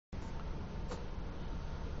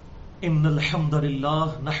إن الحمد لله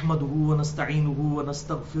نحمده ونستعينه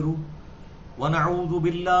ونستغفره ونعوذ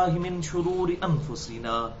بالله من شرور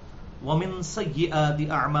أنفسنا ومن سيئات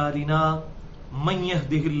أعمالنا من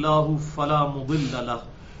يهده الله فلا مضل له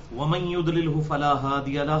ومن يضلله فلا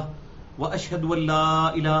هادي له وأشهد أن لا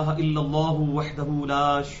إله إلا الله وحده لا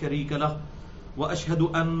شريك له وأشهد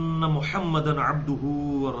أن محمدا عبده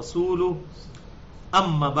ورسوله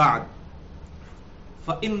أما بعد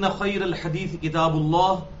فإن خير الحديث كتاب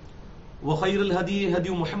الله وخير الهدي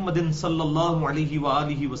هدي محمد صلى الله عليه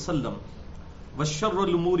وآله وسلم والشر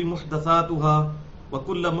الأمور محدثاتها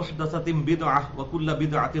وكل محدثة بدعة وكل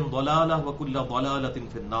بدعة ضلالة وكل ضلالة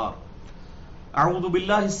في النار. أعوذ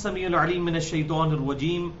بالله السميع العليم من الشيطان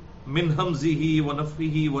الرجيم من همزه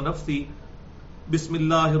ونفخه ونفثه. بسم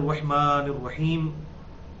الله الرحمن الرحيم.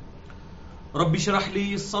 رب اشرح لي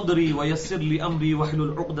صدري ويسر لي أمري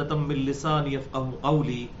واحلل عقدة من لساني يفقهوا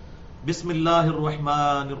قولي. بسم الله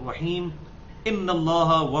الرحمن الرحيم. ان الله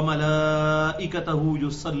وملائكته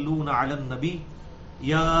يصلون على النبي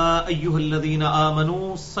يا ايها الذين امنوا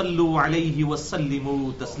صلوا عليه وسلموا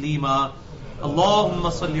تسليما. اللهم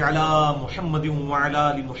صل على محمد وعلى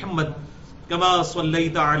ال محمد كما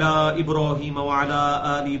صليت على ابراهيم وعلى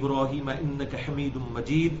ال ابراهيم انك حميد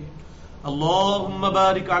مجيد. اللهم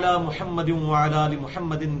بارك على محمد وعلى ال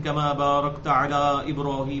محمد كما باركت على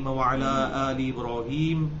ابراهيم وعلى ال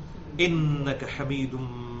ابراهيم انك حمید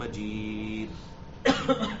مجید.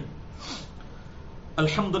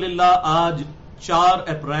 الحمدللہ آج 4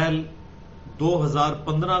 اپریل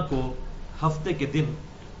 2015 کو ہفتے کے دن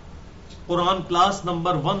قرآن کلاس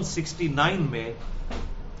نمبر 169 میں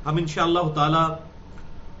ہم انشاءاللہ تعالی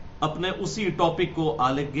اپنے اسی ٹاپک کو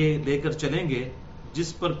آگے لے کر چلیں گے جس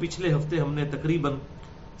پر پچھلے ہفتے ہم نے تقریباً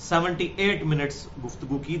 78 منٹس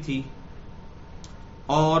گفتگو کی تھی،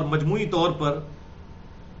 اور مجموعی طور پر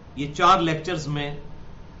یہ 4 لیکچرز میں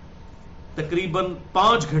تقریباً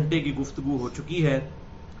 5 گھنٹے کی گفتگو ہو چکی ہے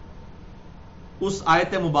اس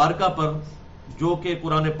آیت مبارکہ پر جو کہ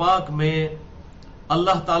قرآن پاک میں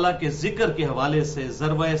اللہ تعالیٰ کے ذکر کے حوالے سے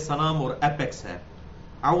ضربہ سلام اور ایپیکس ہے.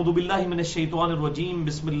 اعوذ باللہ من الشیطان الرجیم.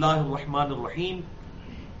 بسم اللہ الرحمن الرحیم.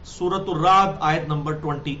 سورۃ الرعد آیت نمبر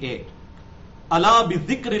 28. الا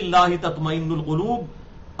بذکر اللہ تطمئن القلوب.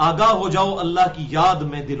 آگاہ ہو جاؤ، اللہ کی یاد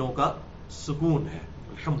میں دلوں کا سکون ہے.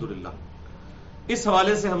 الحمدللہ. اس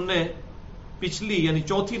حوالے سے ہم نے پچھلی یعنی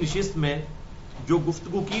چوتھی نشست میں جو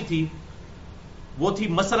گفتگو کی تھی وہ تھی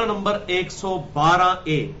مسئلہ نمبر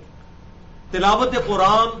 112A، تلاوت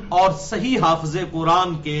قرآن اور صحیح حافظ قرآن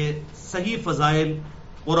کے صحیح فضائل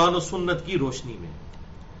قرآن و سنت کی روشنی میں.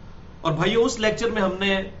 اور بھائیو اس لیکچر میں ہم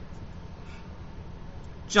نے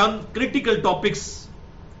چند کریٹیکل ٹاپکس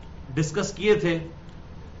ڈسکس کیے تھے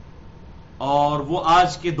اور وہ آج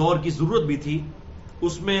کے دور کی ضرورت بھی تھی.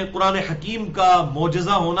 اس میں قرآن حکیم کا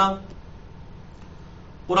معجزہ ہونا،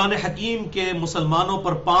 قرآن حکیم کے مسلمانوں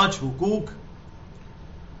پر 5 حقوق،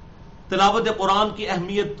 تلاوت قرآن کی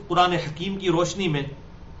اہمیت قرآن حکیم کی روشنی میں،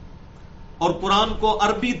 اور قرآن کو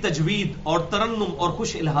عربی تجوید اور ترنم اور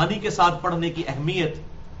خوش الہانی کے ساتھ پڑھنے کی اہمیت،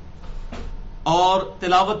 اور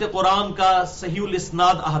تلاوت قرآن کا صحیح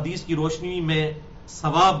الاسناد احادیث کی روشنی میں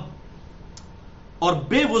ثواب، اور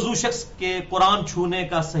بے وضو شخص کے قرآن چھونے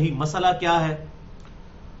کا صحیح مسئلہ کیا ہے،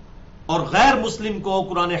 اور غیر مسلم کو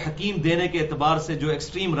قرآن حکیم دینے کے اعتبار سے جو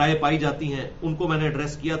ایکسٹریم رائے پائی جاتی ہیں ان کو میں نے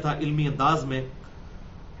ایڈریس کیا تھا علمی انداز میں.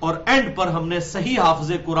 اور اینڈ پر ہم نے صحیح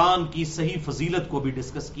حافظ قرآن کی صحیح فضیلت کو بھی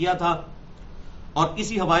ڈسکس کیا تھا، اور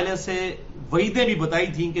اسی حوالے سے وعیدیں بھی بتائی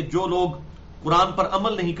تھیں کہ جو لوگ قرآن پر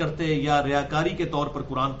عمل نہیں کرتے یا ریاکاری کے طور پر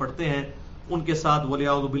قرآن پڑھتے ہیں ان کے ساتھ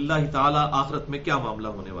ولیعوذ باللہ تعالی آخرت میں کیا معاملہ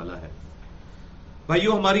ہونے والا ہے.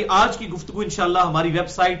 بھائیو ہماری آج کی گفتگو انشاءاللہ ہماری ویب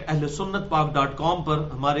سائٹ اہلسنتپاک.com پر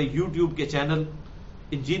ہمارے یوٹیوب کے چینل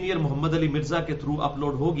انجینئر محمد علی مرزا کے تھرو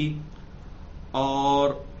اپلوڈ ہوگی، اور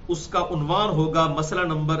اس کا عنوان ہوگا مسئلہ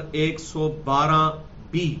نمبر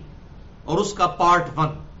 112B اور اس کا پارٹ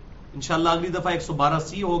 1. انشاءاللہ اگلی دفعہ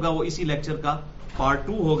 112C ہوگا، وہ اسی لیکچر کا پارٹ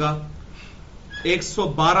 2 ہوگا.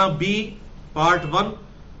 112B پارٹ 1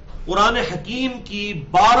 قرآن حکیم کی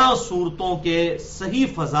 12 سورتوں کے صحیح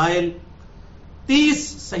فضائل 30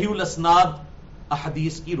 صحیح الاسناد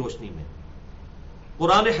احادیث کی روشنی میں.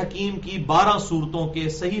 قرآن حکیم کی 12 سورتوں کے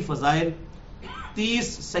صحیح فضائل 30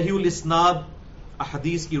 صحیح الاسناد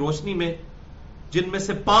احادیث کی روشنی میں، جن میں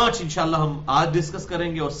سے 5 انشاءاللہ ہم آج ڈسکس کریں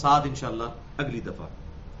گے اور 7 انشاءاللہ اگلی دفعہ.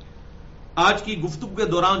 آج کی گفتگو کے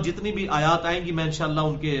دوران جتنی بھی آیات آئیں گی میں انشاءاللہ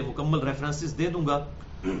ان کے مکمل ریفرنسز دے دوں گا،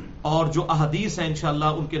 اور جو احادیث ہیں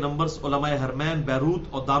انشاءاللہ ان کے نمبرز علماء حرمین بیروت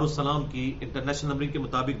اور دارالسلام کی انٹرنیشنل نمبرنگ کے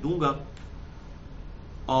مطابق دوں گا.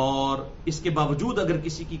 اور اس کے باوجود اگر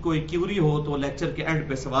کسی کی کوئی کیوری ہو تو لیکچر کے اینڈ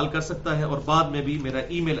پہ سوال کر سکتا ہے، اور بعد میں بھی میرا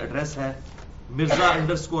ای میل ایڈریس ہے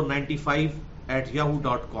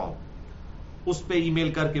mirza_95@yahoo.com، اس پہ ای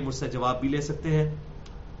میل کر کے مجھ سے جواب بھی لے سکتے ہیں۔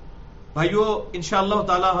 بھائیو، انشاءاللہ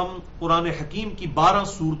تعالی ہم قرآن حکیم کی 12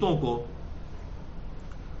 سورتوں کو،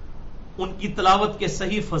 ان کی تلاوت کے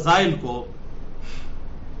صحیح فضائل کو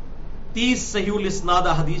 30 صحیح الاسناد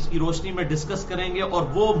احادیث کی روشنی میں ڈسکس کریں گے، اور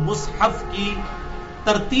وہ مصحف کی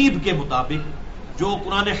ترتیب کے مطابق جو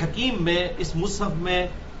قرآن حکیم میں اس مصحف میں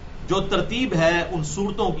جو ترتیب ہے ان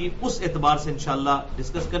صورتوں کی، اس اعتبار سے انشاءاللہ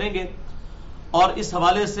ڈسکس کریں گے۔ اور اس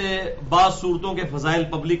حوالے سے بعض صورتوں کے فضائل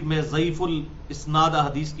پبلک میں ضعیف الاسناد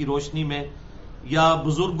احادیث کی روشنی میں یا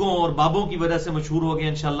بزرگوں اور بابوں کی وجہ سے مشہور ہو گئے،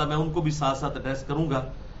 انشاءاللہ میں ان کو بھی ساتھ ساتھ ایڈریس کروں گا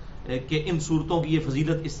کہ ان صورتوں کی یہ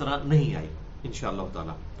فضیلت اس طرح نہیں آئی انشاءاللہ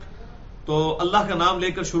تعالی۔ تو اللہ کا نام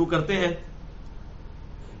لے کر شروع کرتے ہیں۔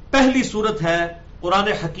 پہلی صورت ہے قرآن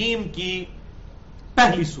حکیم کی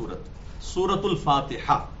پہلی صورت، سورۃ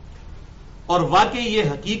الفاتحہ، اور واقعی یہ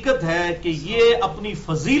حقیقت ہے کہ یہ اپنی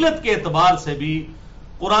فضیلت کے اعتبار سے بھی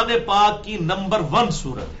قرآن پاک کی نمبر 1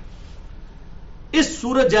 صورت ہے۔ اس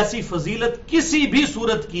صورت جیسی فضیلت کسی بھی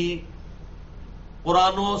صورت کی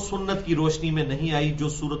قرآن و سنت کی روشنی میں نہیں آئی جو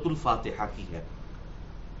سورۃ الفاتحہ کی ہے۔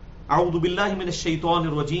 اعوذ باللہ من الشیطان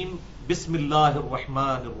الرجیم، بسم اللہ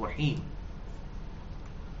الرحمن الرحیم۔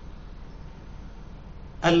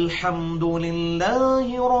 الحمد للہ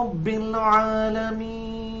رب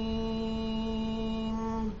العالمین،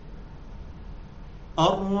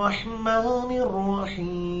 الرحمن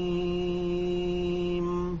الرحیم،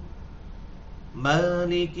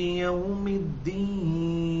 مالک یوم الدین،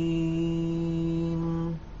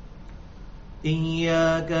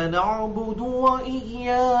 ایاک نعبد و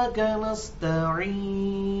ایاک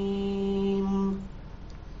نستعین،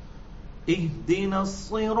 اهدنا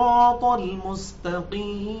الصراط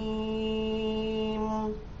المستقيم،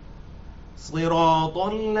 صراط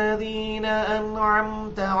الذين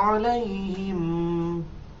أنعمت عليهم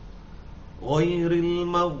غير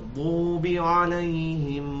المغضوب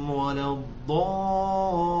عليهم ولا الضالين،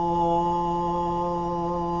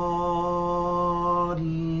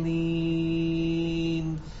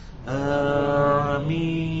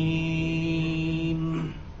 آمين۔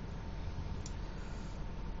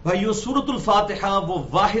 بھائیو، سورۃ الفاتحہ وہ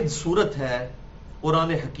واحد سورت ہے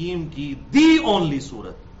قرآن حکیم کی، دی اونلی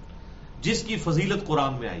سورت جس کی فضیلت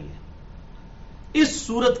قرآن میں آئی ہے۔ اس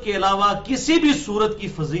سورت کے علاوہ کسی بھی سورت کی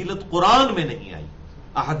فضیلت قرآن میں نہیں آئی،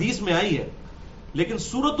 احادیث میں آئی ہے، لیکن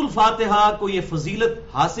سورۃ الفاتحہ کو یہ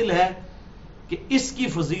فضیلت حاصل ہے کہ اس کی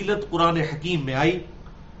فضیلت قرآن حکیم میں آئی،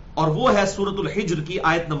 اور وہ ہے سورۃ الحجر کی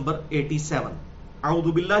آیت نمبر 87۔ اعوذ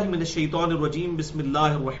باللہ من الشیطان الرجیم، بسم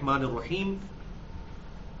اللہ الرحمن الرحیم۔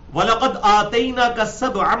 وَلَقَدْ آتَيْنَاكَ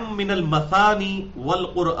سَبْعًا مِّنَ الْمَثَانِي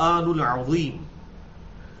وَالْقُرْآنُ الْعَظِيمُ،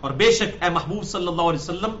 اور بے شک اے محبوب صلی اللہ علیہ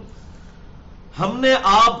وسلم، ہم نے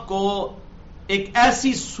آپ کو ایک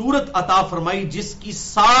ایسی سورت عطا فرمائی جس کی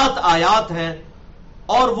 7 آیات ہیں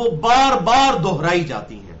اور وہ بار بار دہرائی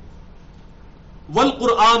جاتی ہیں۔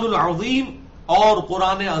 وَالْقُرْآنُ الْعَظِيمُ، اور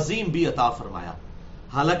قرآن عظیم بھی عطا فرمایا۔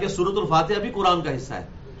 حالانکہ سورۃ الفاتحہ بھی قرآن کا حصہ ہے،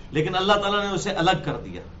 لیکن اللہ تعالیٰ نے اسے الگ کر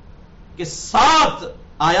دیا کہ 7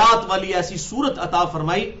 آیات والی ایسی سورت عطا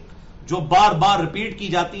فرمائی جو بار بار ریپیٹ کی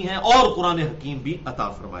جاتی ہیں، اور قرآن حکیم بھی عطا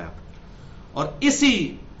فرمایا۔ اور اسی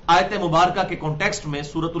آیت مبارکہ کے کانٹیکسٹ میں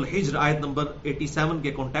سورۃ الحجر آیت نمبر 87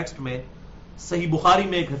 کے کانٹیکسٹ میں صحیح بخاری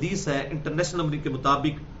میں ایک حدیث ہے انٹرنیشنل نمبر کے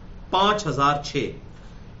مطابق 5006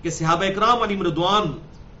 کہ صحابہ اکرام علیہم رضوان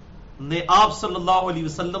نے آپ صلی اللہ علیہ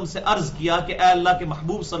وسلم سے عرض کیا کہ اے اللہ کے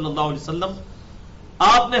محبوب صلی اللہ علیہ وسلم،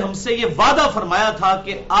 آپ نے ہم سے یہ وعدہ فرمایا تھا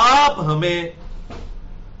کہ آپ ہمیں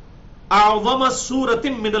اعظم سورۃ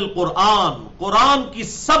من القرآن، قرآن کی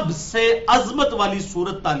سب سے عظمت والی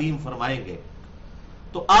سورت تعلیم فرمائیں گے،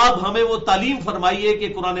 تو آپ ہمیں وہ تعلیم فرمائیے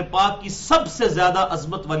کہ قرآن پاک کی سب سے زیادہ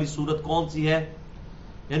عظمت والی سورت کون سی ہے،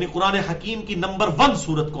 یعنی قرآن حکیم کی نمبر 1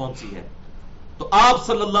 سورت کون سی ہے۔ تو آپ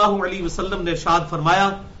صلی اللہ علیہ وسلم نے ارشاد فرمایا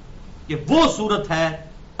کہ وہ سورت ہے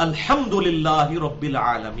الحمدللہ رب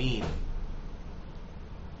العالمین،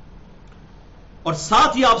 اور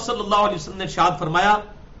ساتھ ہی آپ صلی اللہ علیہ وسلم نے ارشاد فرمایا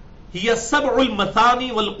ہی سبع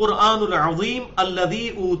المثانی والقرآن العظیم الذی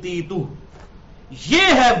اوتیتہ، یہ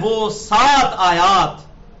ہے وہ 7 آیات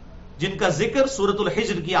جن کا ذکر سورۃ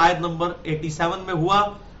الحجر کی آیت نمبر 87 میں ہوا،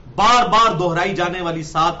 بار بار دہرائی جانے والی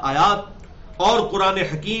 7 آیات اور قرآن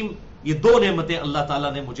حکیم، یہ 2 نعمتیں اللہ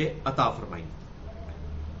تعالیٰ نے مجھے عطا فرمائی۔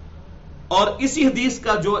 اور اسی حدیث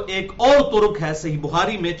کا جو ایک اور طرق ہے صحیح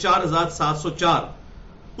بخاری میں 4704،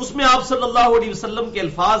 اس میں آپ صلی اللہ علیہ وسلم کے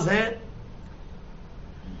الفاظ ہیں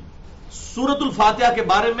سورۃ الفاتحہ کے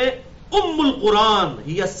بارے میں ام القرآن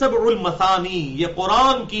ہی سبع المثانی، یہ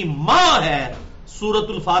قرآن کی ماں ہے سورۃ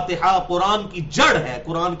الفاتحہ، قرآن کی جڑ ہے،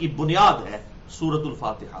 قرآن کی بنیاد ہے سورۃ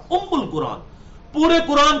الفاتحہ، ام القرآن، پورے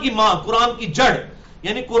قرآن کی ماں، قرآن کی جڑ،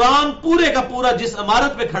 یعنی قرآن پورے کا پورا جس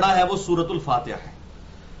عمارت پہ کھڑا ہے وہ سورۃ الفاتحہ ہے۔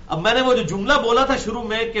 اب میں نے وہ جو جملہ بولا تھا شروع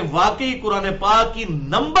میں کہ واقعی قرآن پاک کی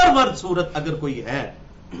نمبر 1 سورت اگر کوئی ہے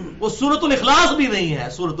وہ سورۃ الاخلاص بھی نہیں ہے،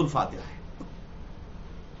 سورۃ الفاتحہ ہے،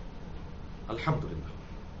 الحمدللہ۔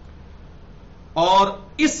 اور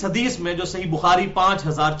اس حدیث میں جو صحیح بخاری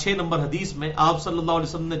 5006 نمبر حدیث میں آپ صلی اللہ علیہ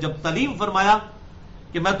وسلم نے جب تعلیم فرمایا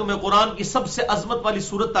کہ میں تمہیں قرآن کی سب سے عظمت والی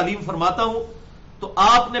سورت تعلیم فرماتا ہوں، تو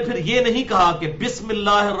آپ نے پھر یہ نہیں کہا کہ بسم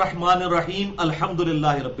اللہ الرحمن الرحیم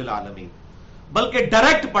الحمدللہ رب العالمین، بلکہ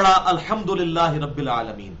ڈائریکٹ پڑھا الحمدللہ رب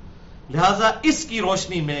العالمین۔ لہذا اس کی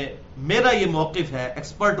روشنی میں میرا یہ موقف ہے،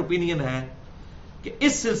 ایکسپرٹ اوپینین ہے، کہ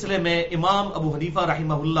اس سلسلے میں امام ابو حنیفہ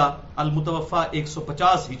رحمہ اللہ المتوفى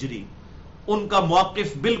 150 ہجری، ان کا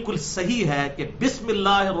موقف بالکل صحیح ہے کہ بسم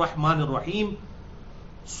اللہ الرحمن الرحیم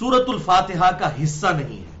سورۃ الفاتحہ کا حصہ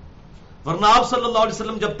نہیں ہے، ورنہ آپ صلی اللہ علیہ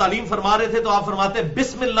وسلم جب تعلیم فرما رہے تھے تو آپ فرماتے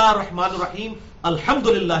بسم اللہ الرحمن الرحیم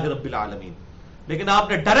الحمدللہ رب العالمین، لیکن آپ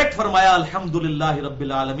نے ڈائریکٹ فرمایا الحمدللہ رب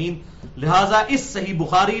العالمین۔ لہذا اس صحیح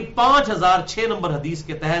بخاری 5006 نمبر حدیث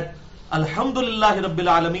کے تحت الحمدللہ رب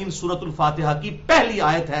العالمین سورۃ الفاتحہ کی پہلی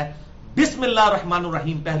آیت ہے، بسم اللہ الرحمن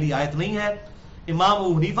الرحیم پہلی آیت نہیں ہے۔ امام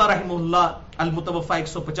ابو حنیفہ رحمہ اللہ المتوفى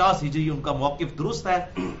 150 ہجری ان کا موقف درست ہے،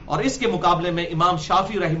 اور اس کے مقابلے میں امام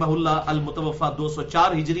شافعی رحمہ اللہ المتوفى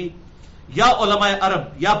 204 ہجری، یا علماء عرب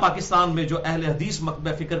یا پاکستان میں جو اہل حدیث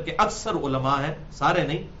مکتبہ فکر کے اکثر علماء ہیں، سارے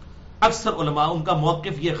نہیں، اکثر علماء، ان کا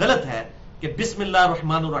موقف یہ غلط ہے کہ بسم اللہ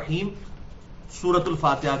الرحمن الرحیم سورۃ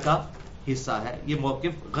الفاتحہ کا حصہ ہے، یہ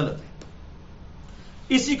موقف غلط ہے۔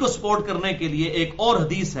 اسی کو سپورٹ کرنے کے لیے ایک اور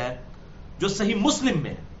حدیث ہے جو صحیح مسلم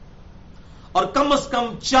میں ہے، اور کم از کم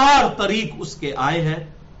 4 طریق اس کے آئے ہیں،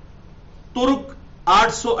 ترک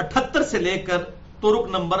 878 سے لے کر ترک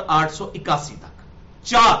نمبر 881 تک،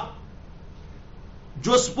 4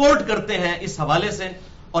 جو سپورٹ کرتے ہیں اس حوالے سے۔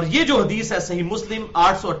 اور یہ جو حدیث ہے صحیح مسلم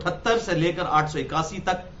 878 سے لے کر 881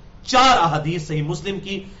 تک، 4 احادیث صحیح مسلم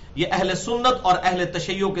کی، یہ اہل سنت اور اہل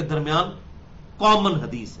تشیع کے درمیان کامن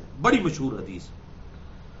حدیث ہے، بڑی مشہور حدیث۔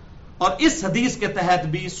 اور اس حدیث کے تحت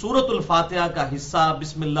بھی سورۃ الفاتحہ کا حصہ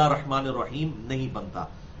بسم اللہ الرحمن الرحیم نہیں بنتا۔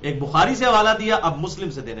 ایک بخاری سے حوالہ دیا، اب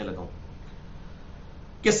مسلم سے دینے لگا ہوں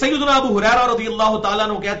کہ سیدنا ابو ہریرہ رضی اللہ تعالیٰ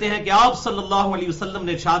عنہ کہتے ہیں کہ آپ صلی اللہ علیہ وسلم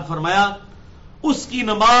نے ارشاد فرمایا اس کی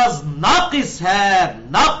نماز ناقص ہے،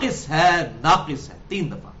 ناقص ہے، ناقص ہے، 3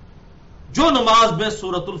 دفعہ، جو نماز میں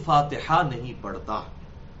سورۃ الفاتحہ نہیں پڑھتا۔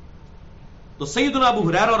 تو سیدنا ابو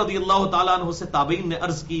ہریرہ رضی اللہ تعالیٰ عنہ سے تابعین نے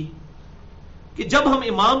عرض کی کہ جب ہم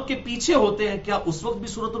امام کے پیچھے ہوتے ہیں کیا اس وقت بھی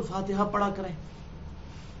سورۃ الفاتحہ پڑھا کریں؟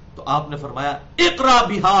 تو آپ نے فرمایا اقرا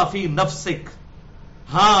بہا فی نفسک،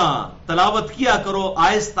 ہاں تلاوت کیا کرو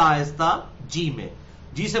آہستہ آہستہ جی میں،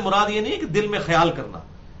 جی سے مراد یہ نہیں کہ دل میں خیال کرنا،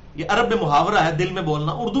 یہ عرب میں محاورہ ہے دل میں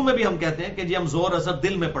بولنا، اردو میں بھی ہم کہتے ہیں کہ جی ہم زور اثر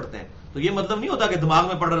دل میں پڑھتے ہیں، تو یہ مطلب نہیں ہوتا کہ دماغ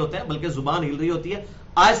میں پڑھ رہے ہوتے ہیں، بلکہ زبان ہل رہی ہوتی ہے،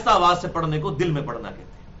 آہستہ آواز سے پڑھنے کو دل میں پڑھنا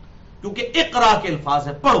کہتے ہیں، کیونکہ اقرا کے الفاظ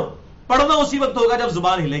ہے، پڑھو، پڑھنا اسی وقت ہوگا جب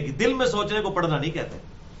زبان ہلے گی، دل میں سوچنے کو پڑھنا نہیں کہتے۔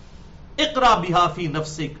 اقرا بہا فی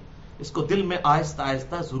نفسک، اس کو دل میں آہستہ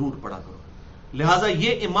آہستہ ضرور پڑھا کرو۔ لہٰذا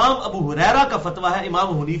یہ امام ابو ہریرہ کا فتویٰ ہے،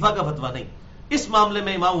 امام حنیفہ کا فتویٰ نہیں۔ اس معاملے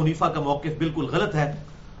میں امام حنیفہ کا موقف بالکل غلط ہے،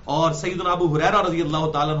 اور سیدنا ابو ہریرہ رضی اللہ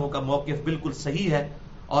تعالیٰ عنہ کا موقف بالکل صحیح ہے،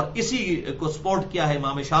 اور اسی کو سپورٹ کیا ہے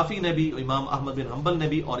امام شافعی نے بھی، امام احمد بن حنبل نے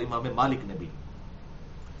بھی، اور امام مالک نے بھی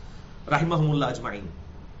رحمہم اللہ اجمعین،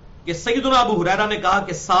 کہ سیدنا ابو ہریرہ نے کہا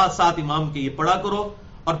کہ ساتھ ساتھ امام کے یہ پڑھا کرو،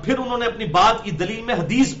 اور پھر انہوں نے اپنی بات کی دلیل میں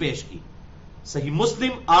حدیث پیش کی، صحیح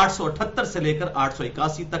مسلم 878 سے لے کر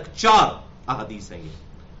 881 تک 4 احادیث ہیں یہ،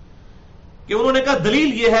 کہ انہوں نے کہا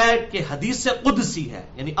دلیل یہ ہے کہ حدیث قدسی ہے،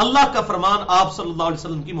 یعنی اللہ کا فرمان آپ صلی اللہ علیہ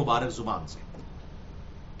وسلم کی مبارک زبان سے،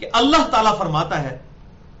 کہ اللہ تعالیٰ فرماتا ہے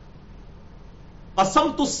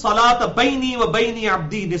قسمت الصلاۃ بینی و بین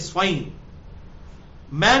عبدی نصفین،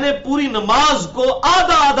 میں نے پوری نماز کو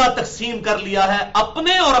آدھا آدھا تقسیم کر لیا ہے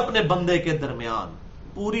اپنے اور اپنے بندے کے درمیان،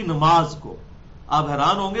 پوری نماز کو۔ آپ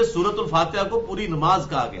حیران ہوں گے سورۃ الفاتحہ کو پوری نماز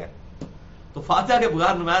کہا گیا، تو فاتحہ کے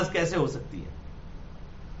بغیر نماز کیسے ہو سکتی ہے؟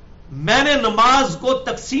 میں نے نماز کو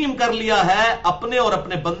تقسیم کر لیا ہے اپنے اور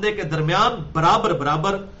اپنے بندے کے درمیان برابر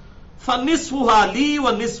برابر، فنصفها لی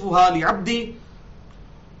و نصفها لعبدی،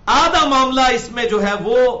 آدھا معاملہ اس میں جو ہے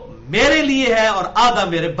وہ میرے لیے ہے اور آدھا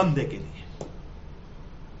میرے بندے کے لیے۔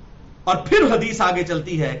 اور پھر حدیث آگے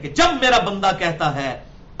چلتی ہے کہ جب میرا بندہ کہتا ہے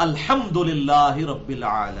الحمدللہ رب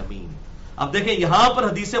العالمین، اب دیکھیں یہاں پر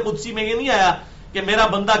حدیث قدسی میں یہ نہیں آیا کہ میرا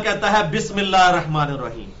بندہ کہتا ہے بسم اللہ الرحمن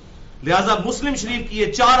الرحیم، لہذا مسلم شریف کی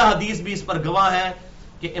یہ 4 حدیث بھی اس پر گواہ ہے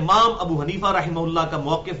کہ امام ابو حنیفہ رحمہ اللہ کا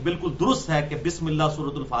موقف بالکل درست ہے کہ بسم اللہ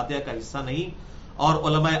سورۃ الفاتحہ کا حصہ نہیں، اور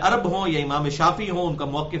علماء عرب ہوں یا امام شافعی ہوں ان کا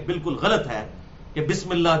موقف بالکل غلط ہے کہ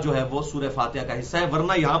بسم اللہ جو ہے وہ سورہ فاتحہ کا حصہ ہے،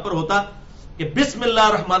 ورنہ یہاں پر ہوتا کہ بسم اللہ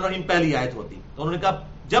الرحمن الرحیم پہلی آیت ہوتی۔ تو انہوں نے کہا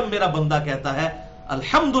جب میرا بندہ کہتا ہے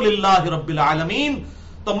الحمدللہ رب العالمین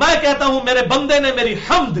تو میں کہتا ہوں میرے بندے نے میری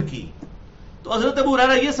حمد کی۔ تو حضرت ابو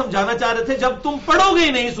ہریرہ یہ سمجھانا چاہ رہے تھے جب تم پڑھو گے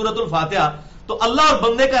ہی نہیں سورۃ الفاتحہ تو اللہ اور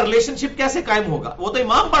بندے کا ریلیشن شپ کیسے قائم ہوگا؟ وہ تو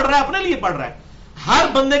امام پڑھ رہا ہے، اپنے لیے پڑھ رہا ہے، ہر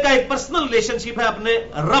بندے کا ایک پرسنل ریلیشن شپ ہے اپنے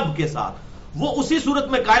رب کے ساتھ، وہ اسی صورت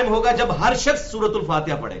میں قائم ہوگا جب ہر شخص سورۃ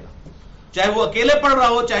الفاتحہ پڑھے گا، چاہے وہ اکیلے پڑھ رہا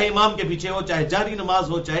ہو، چاہے امام کے پیچھے ہو، چاہے جاری نماز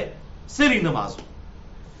ہو، چاہے سری نماز ہو۔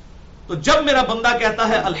 تو جب میرا بندہ کہتا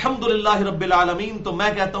ہے الحمدللہ رب العالمین تو میں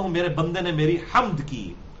کہتا ہوں میرے بندے نے میری حمد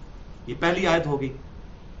کی، یہ پہلی آیت ہو گئی۔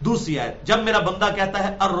 دوسری آیت جب میرا بندہ کہتا ہے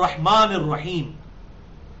الرحمن الرحیم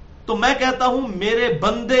تو میں کہتا ہوں میرے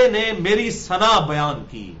بندے نے میری ثنا بیان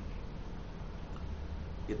کی،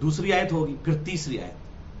 یہ دوسری آیت ہوگی۔ پھر تیسری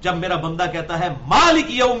آیت جب میرا بندہ کہتا ہے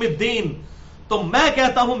مالک یوم الدین تو میں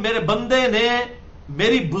کہتا ہوں میرے بندے نے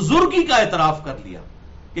میری بزرگی کا اعتراف کر لیا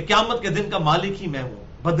کہ قیامت کے دن کا مالک ہی میں ہوں،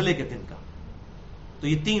 بدلے کے دن کا۔ تو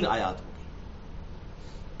یہ 3 آیات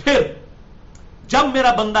ہوگی۔ پھر جب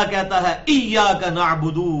میرا بندہ کہتا ہے ایاک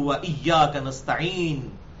نعبد و ایاک نستعین،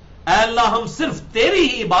 اے اللہ ہم صرف تیری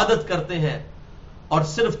ہی عبادت کرتے ہیں اور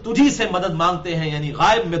صرف تجھی سے مدد مانگتے ہیں، یعنی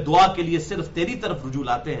غائب میں دعا کے لیے صرف تیری طرف رجوع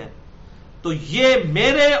لاتے ہیں، تو یہ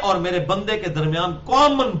میرے اور میرے بندے کے درمیان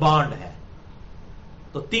کامن بانڈ ہے۔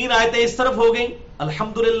 تو 3 آیتیں اس طرف ہو گئیں،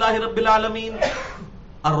 الحمدللہ رب العالمین،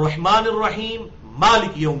 الرحمن الرحیم،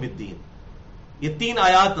 مالک یوم الدین، یہ 3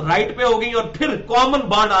 آیات رائٹ پہ ہو گئی، اور پھر کامن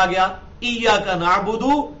بانڈ آ گیا ایاک نعبد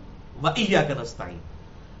و ایاک نستعین۔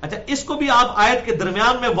 اچھا اس کو بھی آپ آیت کے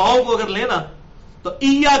درمیان میں واو کو اگر لینا تو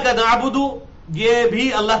ایاک نعبد یہ بھی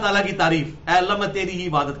اللہ تعالیٰ کی تعریف، اے اللہ میں تیری ہی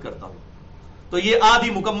عبادت کرتا ہوں، تو یہ آدھی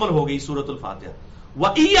مکمل ہو گئی سورۃ الفاتحہ۔ و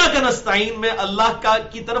ایاک نستعین میں اللہ کا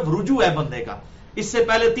کی طرف رجوع ہے بندے کا، اس سے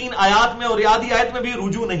پہلے 3 آیات میں اور آدھی آیت میں بھی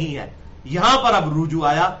رجوع نہیں ہے، یہاں پر اب رجوع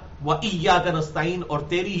آیا و ایاک نستعین، اور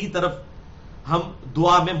تیری ہی طرف ہم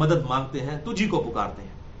دعا میں مدد مانگتے ہیں، تجھی کو پکارتے ہیں،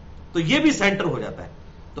 تو یہ بھی سینٹر ہو جاتا ہے۔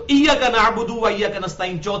 تو ایاک نعبد و ایاک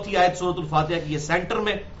نستعین 4تھی آیت سورۃ الفاتحہ کی، یہ سینٹر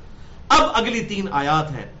میں۔ اب اگلی 3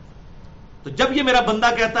 آیات ہیں، تو جب یہ میرا بندہ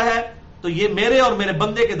کہتا ہے تو یہ میرے اور میرے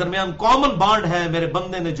بندے کے درمیان کامن بانڈ ہے، میرے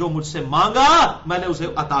بندے نے جو مجھ سے مانگا میں نے اسے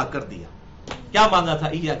عطا کر دیا۔ کیا مانگا تھا؟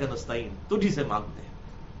 ایاک نستعین، تجھی سے مانگتے ہیں،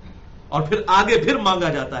 اور پھر آگے پھر مانگا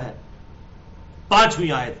جاتا ہے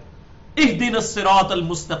 5ویں آیت اہدنا الصراط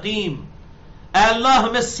المستقیم، اے اللہ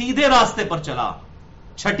ہمیں سیدھے راستے پر چلا۔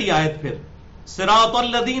 6ٹھی آیت پھر صراط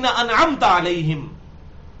الذین انعمت علیہم،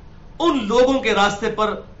 ان لوگوں کے راستے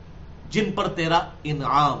پر جن پر تیرا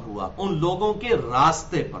انعام ہوا، ان لوگوں کے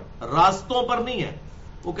راستے پر، راستوں پر نہیں ہے۔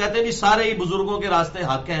 وہ کہتے ہیں جی سارے ہی بزرگوں کے راستے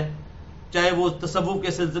حق ہیں، چاہے وہ تصوف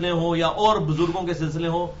کے سلسلے ہوں یا اور بزرگوں کے سلسلے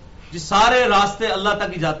ہوں، جی سارے راستے اللہ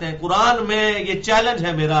تک ہی جاتے ہیں۔ قرآن میں یہ چیلنج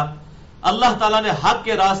ہے میرا، اللہ تعالیٰ نے حق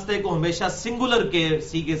کے راستے کو ہمیشہ سنگولر کے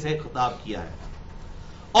سیغے سے خطاب کیا ہے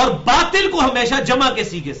اور باطل کو ہمیشہ جمع کے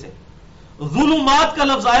سیغے سے۔ ظلمات کا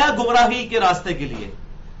لفظ آیا گمراہی کے راستے کے لیے،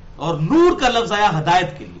 اور نور کا لفظ آیا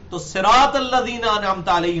ہدایت کے لیے۔ تو صراط الذین انعمت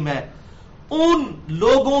علیہم ہے ان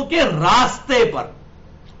لوگوں کے راستے پر،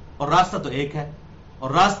 اور راستہ تو ایک ہے،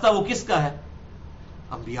 اور راستہ وہ کس کا ہے؟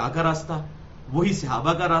 انبیاء کا راستہ، وہی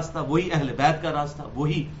صحابہ کا راستہ، وہی اہل بیت کا راستہ،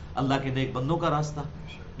 وہی اللہ کے نیک بندوں کا راستہ،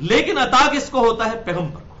 لیکن عطا کس کو ہوتا ہے؟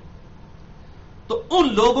 پیغمبر کو۔ تو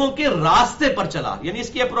ان لوگوں کے راستے پر چلا، یعنی اس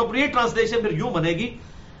کی اپروپریٹ ٹرانسلیشن پھر یوں بنے گی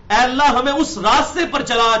اے اللہ ہمیں اس راستے پر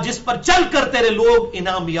چلا جس پر چل کر تیرے لوگ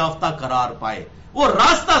انعام یافتہ قرار پائے۔ وہ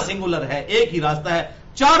راستہ سنگولر ہے، ایک ہی راستہ ہے،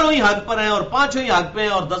 4 ہی حق پر ہیں اور 5 ہی حق پہ ہیں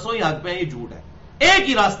اور 10 ہی حق پہ ہیں، یہ جھوٹ ہے۔ ایک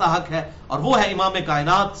ہی راستہ حق ہے اور وہ ہے امام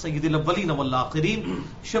کائنات سید الاولین والآخرین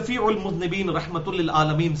شفیع المذنبین رحمت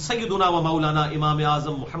للعالمین سیدنا و مولانا امام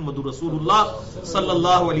اعظم محمد رسول اللہ صلی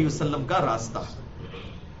اللہ علیہ وسلم کا راستہ۔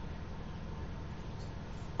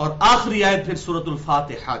 اور آخری آیت پھر سورۃ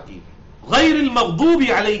الفاتحہ کی غیر المغضوب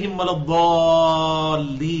علیہم ولا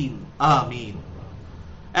الضالین آمین،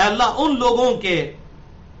 اے اللہ ان لوگوں کے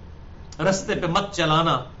رستے پہ مت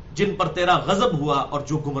چلانا جن پر تیرا غضب ہوا اور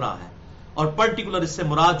جو گمراہ ہے، اور پرٹیکولر اس سے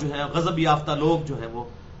مراد جو ہے غضب یافتہ لوگ جو ہیں وہ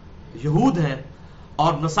یہود ہیں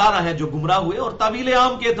اور نصارہ ہیں جو گمراہ ہوئے، اور تعویل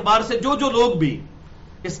عام کے اعتبار سے جو لوگ بھی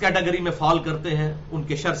اس کیٹیگری میں فال کرتے ہیں ان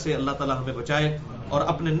کے شر سے اللہ تعالی ہمیں بچائے اور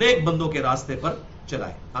اپنے نیک بندوں کے راستے پر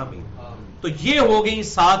چلائے، آمین۔ تو یہ ہو گئی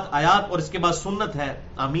 7 آیات، اور اس کے بعد سنت ہے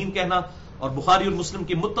آمین کہنا، اور بخاری اور مسلم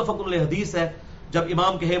کی متفق علیہ حدیث ہے جب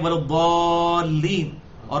امام کہے ولا الضالین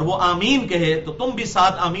اور وہ آمین کہے تو تم بھی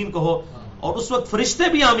ساتھ آمین کہو، اور اس وقت فرشتے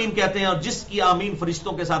بھی آمین کہتے ہیں، اور جس کی آمین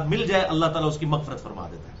فرشتوں کے ساتھ مل جائے اللہ تعالیٰ اس کی مغفرت فرما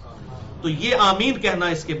دیتا ہے. تو یہ آمین کہنا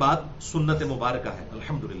اس کے بعد سنت مبارکہ ہے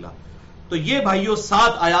الحمدللہ. تو یہ بھائیوں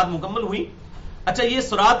 7 آیات مکمل ہوئی. اچھا، یہ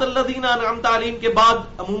صراط الذین انعمت علیہم کے بعد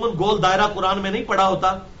عموماً گول دائرہ قرآن میں نہیں پڑھا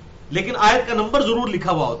ہوتا، لیکن آیت کا نمبر ضرور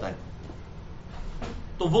لکھا ہوا ہوتا ہے.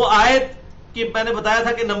 تو وہ آیت کہ میں نے بتایا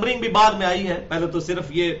تھا کہ نمبرنگ بھی بعد میں آئی ہے، پہلے تو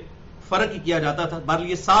صرف یہ فرق ہی کیا جاتا تھا. بہرحال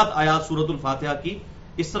یہ 7 آیات سورۃ الفاتحہ کی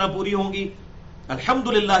اس طرح پوری ہوں گی.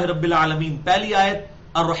 الحمدللہ رب العالمین پہلی آیت،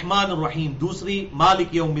 الرحمن الرحیم دوسری،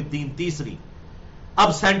 مالک یوم الدین تیسری.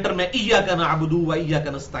 اب سینٹر میں ایاک نعبد و ایاک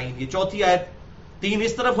نستعین یہ چوتھی آیت. 3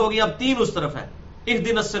 اس طرف ہوگی، اب 3 اس طرف ہے.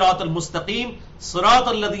 اہدنا الصراط المستقیم صراط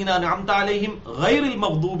الذین انعمت علیہم غیر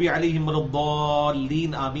المغضوب علیہم ولا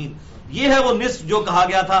الضالین آمین. یہ ہے وہ نصف جو کہا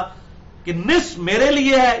گیا تھا کہ نصف میرے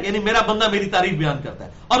لیے ہے، یعنی میرا بندہ میری تعریف بیان کرتا ہے،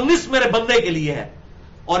 اور نصف میرے بندے کے لیے ہے.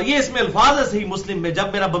 اور یہ اس میں الفاظ ہے صحیح مسلم میں،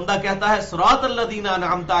 جب میرا بندہ کہتا ہے صراط الذین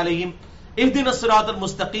انعمت علیہم اہدنا الصراط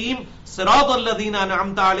المستقیم صراط الذین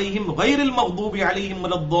انعمت علیہم غیر المغضوب علیہم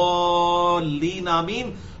ولا الضالین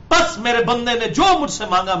آمین، بس میرے بندے نے جو مجھ سے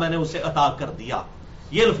مانگا میں نے اسے عطا کر دیا.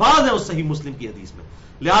 یہ الفاظ ہیں اس صحیح مسلم کی حدیث میں.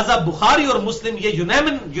 لہذا بخاری اور مسلم یہ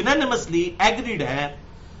یونینمسلی ایگریڈ ہے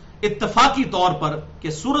اتفاقی طور پر کہ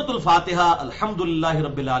سورۃ الفاتحہ الحمدللہ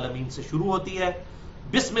رب العالمین سے شروع ہوتی ہے.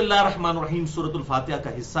 بسم اللہ الرحمن الرحیم سورۃ الفاتحہ کا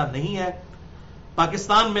حصہ نہیں ہے.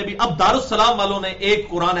 پاکستان میں بھی اب دارالسلام والوں نے ایک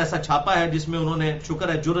قرآن ایسا چھاپا ہے جس میں انہوں نے شکر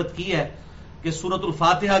ہے جرت کی ہے کہ سورۃ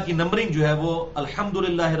الفاتحہ کی نمبرنگ جو ہے وہ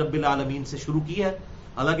الحمدللہ رب العالمین سے شروع کی ہے.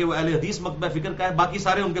 حالانکہ وہ اہل حدیث مکتبہ فکر کا ہے، باقی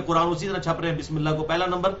سارے ان کے قرآن اسی طرح چھپ رہے ہیں بسم اللہ کو پہلا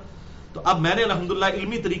نمبر. تو اب میں نے الحمدللہ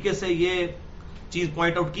علمی طریقے سے یہ چیز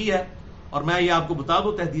پوائنٹ آؤٹ کی ہے، اور میں یہ آپ کو بتا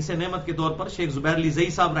دوں تحدیث نعمت کے طور پر شیخ زبیر علی زئی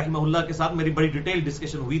صاحب رحمہ اللہ کے ساتھ میری بڑی ڈیٹیل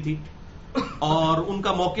ڈسکشن ہوئی تھی، اور ان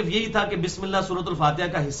کا موقف یہی تھا کہ بسم اللہ سورۃ الفاتحہ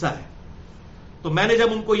کا حصہ ہے. تو میں نے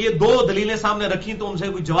جب ان کو یہ 2 دلیلیں سامنے رکھی تو ان سے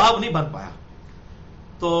کوئی جواب نہیں بن پایا.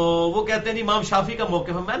 تو وہ کہتے ہیں جی امام شافعی کا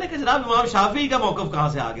موقف ہے. میں نے کہا جناب امام شافعی کا موقف کہاں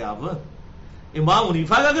سے آ گیا؟ اب امام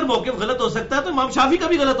حنیفہ کا اگر موقف غلط ہو سکتا ہے تو امام شافعی کا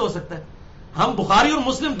بھی غلط ہو سکتا ہے. ہم بخاری اور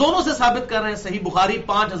مسلم دونوں سے ثابت کر رہے ہیں. صحیح بخاری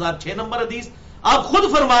 5006 نمبر حدیث، آپ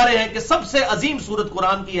خود فرما رہے ہیں کہ سب سے عظیم سورت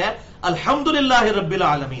قرآن کی ہے الحمدللہ رب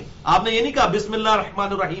العالمین. آپ نے یہ نہیں کہا بسم اللہ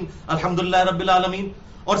الرحمن الرحیم الحمدللہ رب العالمین.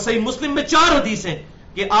 اور صحیح مسلم میں 4 حدیثیں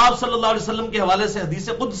کہ آپ صلی اللہ علیہ وسلم کے حوالے سے حدیث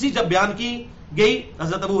قدسی جب بیان کی گئی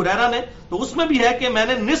حضرت ابو ہریرہ نے، تو اس میں بھی ہے کہ میں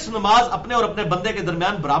نے نصف نماز اپنے اور اپنے بندے کے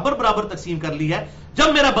درمیان برابر برابر تقسیم کر لی ہے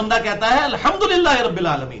جب میرا بندہ کہتا ہے الحمدللہ رب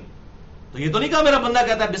العالمین. تو یہ تو نہیں کہا میرا بندہ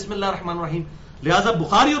کہتا ہے بسم اللہ الرحمن الرحیم. لہٰذا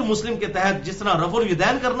بخاری اور مسلم کے تحت جس طرح رفع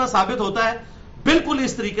الیدین کرنا ثابت ہوتا ہے، بالکل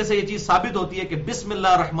اس طریقے سے یہ چیز ثابت ہوتی ہے کہ بسم اللہ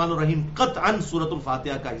الرحمن الرحیم قطعا سورۃ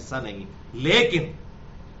الفاتحہ کا حصہ نہیں. لیکن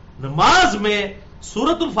نماز میں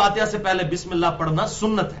سورۃ الفاتحہ سے پہلے بسم اللہ پڑھنا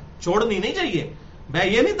سنت ہے، چھوڑنی نہیں چاہیے. میں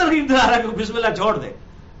یہ نہیں ترغیب دلا رہا کہ بسم اللہ چھوڑ دے،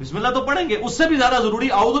 بسم اللہ تو پڑھیں گے. اس سے بھی زیادہ ضروری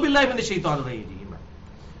اعوذ باللہ من الشیطان الرجیم.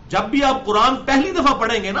 جب بھی آپ قرآن پہلی دفعہ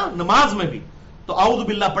پڑھیں گے نا نماز میں بھی تو اعوذ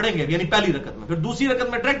باللہ پڑھیں گے، یعنی پہلی رکعت میں. پھر دوسری رکعت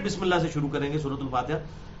میں ڈائریکٹ بسم اللہ سے شروع کریں گے سورۃ الفاتحہ.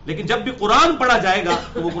 لیکن جب بھی قرآن پڑھا جائے گا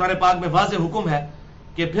تو وہ قرآن پاک میں واضح حکم ہے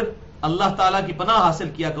کہ پھر اللہ تعالیٰ کی پناہ حاصل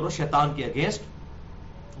کیا کرو شیطان کے اگینسٹ،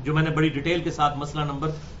 جو میں نے بڑی ڈیٹیل کے ساتھ مسئلہ نمبر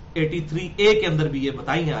 83A کے اندر بھی یہ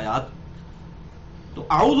بتائی ہیں آیات. تو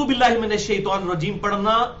اعوذ باللہ من الشیطان الرجیم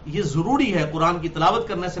پڑھنا یہ ضروری ہے قرآن کی تلاوت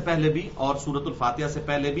کرنے سے پہلے بھی اور سورۃ الفاتحہ سے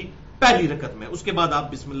پہلے بھی پہلی رکعت میں. اس کے بعد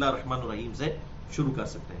آپ بسم اللہ الرحمن الرحیم سے شروع کر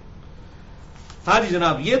سکتے ہیں. ہاں جی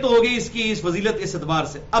جناب، یہ تو ہوگی اس کی اس فضیلت اس اعتبار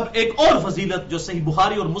سے. اب ایک اور فضیلت جو صحیح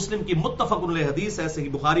بخاری اور مسلم کی متفق علیہ حدیث ہے، صحیح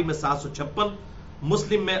بخاری میں 756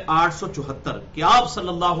 مسلم میں 874، کہ آپ صلی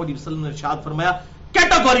اللہ علیہ وسلم نے ارشاد فرمایا،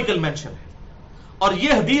 کیٹاگوریکل مینشن ہے، اور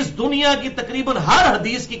یہ حدیث دنیا کی تقریباً ہر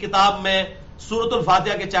حدیث کی کتاب میں سورۃ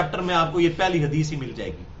الفاتحہ کے چیپٹر میں آپ کو یہ پہلی حدیث ہی مل جائے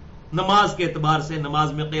گی نماز کے اعتبار سے،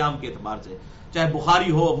 نماز میں قیام کے اعتبار سے. چاہے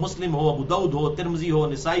بخاری ہو، مسلم ہو، ابو داؤد ہو، ترمذی ہو،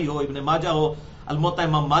 نسائی ہو، ابن ماجہ ہو، الموطا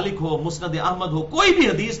امام مالک ہو، مسند احمد ہو، کوئی بھی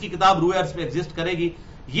حدیث کی کتاب روئے عرض پہ ایگزسٹ کرے گی،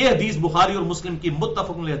 یہ حدیث بخاری اور مسلم کی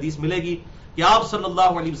متفق علیہ حدیث ملے گی کہ آپ صلی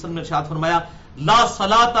اللہ علیہ وسلم نے ارشاد فرمایا، لا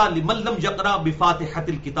صلاۃ لمن لم یقرأ بفاتحۃ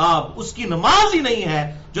الکتاب، اس کی نماز ہی نہیں ہے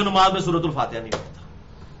جو نماز میں سورۃ الفاتحہ نہیں پڑھتا.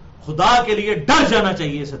 خدا کے لیے ڈر جانا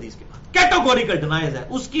چاہیے اس حدیث کے بعد. کیٹاگوریکل ڈینائز ہے،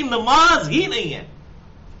 اس کی نماز ہی نہیں ہے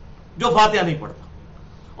جو فاتحہ نہیں پڑھتا.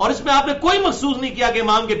 اور اس میں آپ نے کوئی مخصوص نہیں کیا کہ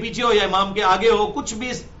امام کے پیچھے ہو یا امام کے آگے ہو، کچھ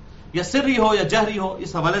بھی یا سری ہو یا جہری ہو.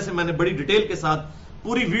 اس حوالے سے میں نے بڑی ڈیٹیل کے ساتھ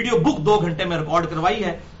پوری ویڈیو بک 2 گھنٹے میں ریکارڈ کروائی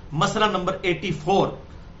ہے. مسئلہ نمبر 84،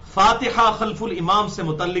 فاتحہ خلف الامام سے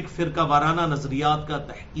متعلق فرقہ وارانہ نظریات کا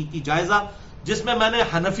تحقیقی جائزہ، جس میں نے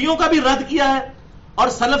حنفیوں کا بھی رد کیا ہے اور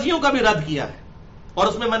سلفیوں کا بھی رد کیا ہے. اور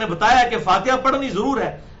اس میں نے بتایا کہ فاتحہ پڑھنی ضرور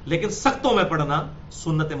ہے، لیکن سختوں میں پڑھنا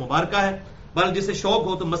سنت مبارکہ ہے. بہرحال جسے شوق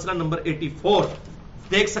ہو تو مسئلہ نمبر 84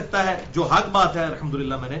 دیکھ سکتا ہے. جو حق بات ہے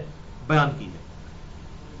الحمدللہ میں نے بیان کی ہے.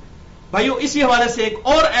 بھائیو اسی حوالے سے ایک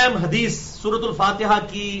اور اہم حدیث سورۃ الفاتحہ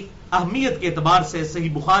کی اہمیت کے اعتبار سے صحیح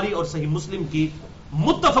بخاری اور صحیح مسلم کی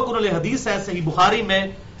متفق علیہ حدیث ہے. صحیح بخاری میں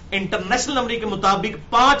انٹرنیشنل نمبر کے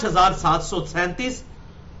مطابق 5737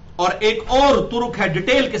 اور ایک اور ترک ہے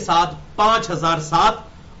ڈیٹیل کے ساتھ 5007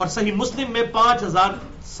 اور صحیح مسلم میں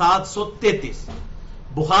 5733.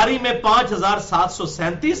 بخاری میں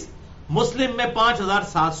 5737 مسلم میں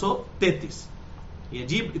 5733. یہ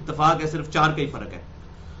عجیب اتفاق ہے, صرف 4 کا ہی فرق ہے.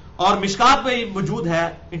 اور مشکات میں موجود ہے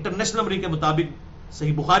انٹرنیشنل نمبر کے مطابق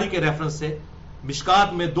صحیح بخاری کے ریفرنس سے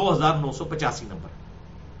مشکات میں 2985 نمبر.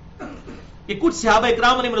 کہ کچھ صحابہ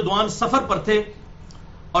اکرام علیہم رضوان سفر پر تھے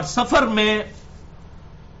اور سفر میں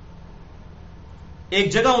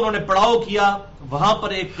ایک جگہ انہوں نے پڑاؤ کیا. وہاں پر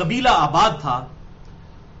ایک قبیلہ آباد تھا.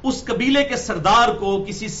 اس قبیلے کے سردار کو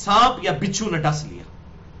کسی سانپ یا بچھو نے ڈس لیا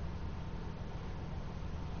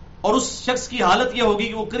اور اس شخص کی حالت یہ ہوگی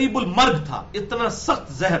کہ وہ قریب المرگ تھا, اتنا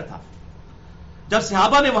سخت زہر تھا. جب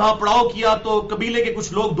صحابہ نے وہاں پڑاؤ کیا تو قبیلے کے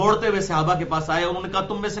کچھ لوگ دوڑتے ہوئے صحابہ کے پاس آئے. انہوں نے کہا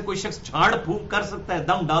تم میں سے کوئی شخص جھاڑ پھونک کر سکتا ہے,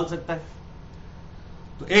 دم ڈال سکتا ہے؟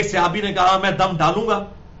 تو ایک صحابی نے کہا میں دم ڈالوں گا,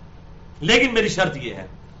 لیکن میری شرط یہ ہے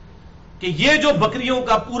کہ یہ جو بکریوں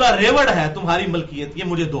کا پورا ریوڑ ہے تمہاری ملکیت یہ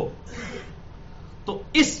مجھے دو. تو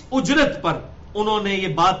اس اجرت پر انہوں نے یہ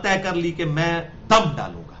بات طے کر لی کہ میں دم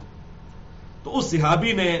ڈالوں گا. تو اس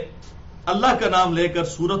صحابی نے اللہ کا نام لے کر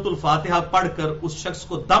سورۃ الفاتحہ پڑھ کر اس شخص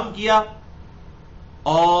کو دم کیا,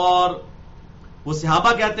 اور وہ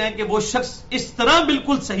صحابہ کہتے ہیں کہ وہ شخص اس طرح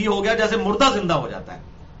بالکل صحیح ہو گیا جیسے مردہ زندہ ہو جاتا ہے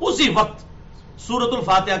اسی وقت سورۃ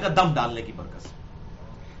الفاتحہ کا دم ڈالنے کی برکت سے.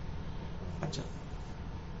 اچھا,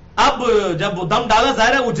 اب جب وہ دم ڈالا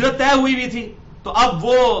ظاہر ہے اجرت طے ہوئی ہوئی تھی, تو اب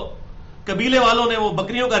وہ قبیلے والوں نے وہ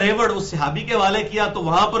بکریوں کا ریوڑ اس صحابی کے حوالے کیا. تو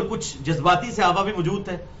وہاں پر کچھ جذباتی صحابہ بھی موجود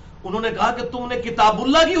تھے. انہوں نے کہا کہ تم نے کتاب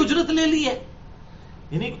اللہ کی اجرت لے لی ہے,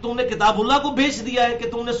 یعنی تم نے کتاب اللہ کو بیچ دیا ہے کہ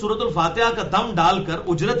تم نے سورۃ الفاتحہ کا دم ڈال کر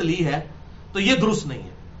اجرت لی ہے, تو یہ درست نہیں ہے.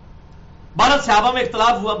 بہرحال صحابہ میں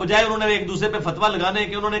اختلاف ہوا, بجائے انہوں نے ایک دوسرے پہ فتویٰ لگانے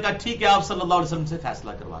کہ انہوں نے کہا ٹھیک ہے آپ صلی اللہ علیہ وسلم سے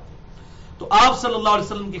فیصلہ کرواتے. تو آپ صلی اللہ علیہ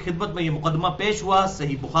وسلم کی خدمت میں یہ مقدمہ پیش ہوا.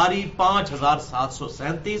 صحیح بخاری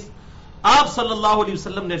 5737. آپ صلی اللہ علیہ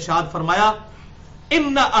وسلم نے ارشاد فرمایا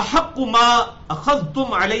ان احق ما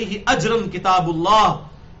اخذتم علیہ اجرا کتاب اللہ,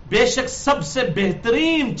 بے شک سب سے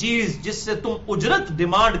بہترین چیز جس سے تم اجرت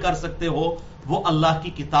ڈیمانڈ کر سکتے ہو وہ اللہ کی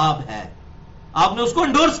کتاب ہے. آپ نے اس کو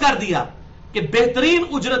انڈورس کر دیا کہ بہترین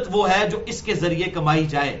اجرت وہ ہے جو اس کے ذریعے کمائی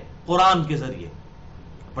جائے, قرآن کے ذریعے.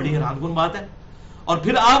 بڑی حیران کن بات ہے. اور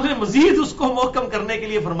پھر آپ نے مزید اس کو محکم کرنے کے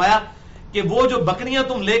لیے فرمایا کہ وہ جو بکریاں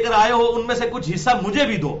تم لے کر آئے ہو ان میں سے کچھ حصہ مجھے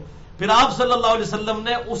بھی دو. پھر آپ صلی اللہ علیہ وسلم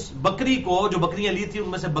نے اس بکری کو, جو بکریاں لی تھی ان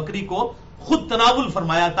میں سے بکری کو خود تناول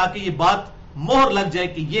فرمایا تاکہ یہ بات مہر لگ جائے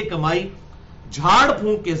کہ یہ کمائی جھاڑ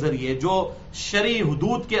پھونک کے ذریعے جو شرعی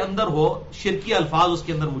حدود کے اندر ہو, شرکی الفاظ اس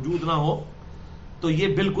کے اندر موجود نہ ہو, تو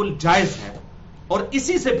یہ بالکل جائز ہے. اور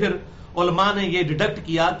اسی سے پھر علماء نے یہ ڈیڈکٹ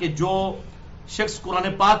کیا کہ جو شخص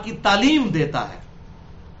قرآن پاک کی تعلیم دیتا ہے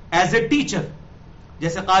ایز اے ٹیچر,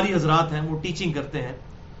 جیسے قاری حضرات ہیں وہ ٹیچنگ کرتے ہیں,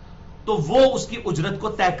 تو وہ اس کی اجرت کو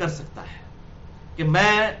طے کر سکتا ہے کہ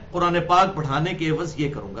میں قرآن پاک پڑھانے کے عوض یہ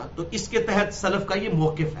کروں گا. تو اس کے تحت سلف کا یہ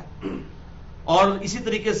موقف ہے. اور اسی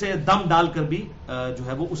طریقے سے دم ڈال کر بھی جو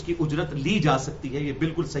ہے وہ اس کی اجرت لی جا سکتی ہے. یہ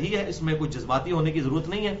بالکل صحیح ہے, اس میں کوئی جذباتی ہونے کی ضرورت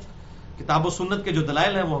نہیں ہے. کتاب و سنت کے جو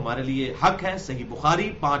دلائل ہیں وہ ہمارے لیے حق ہے. صحیح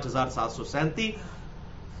بخاری 5737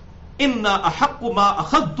 ان احق ما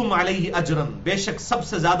اخذتم علیہ اجرا, بے شک سب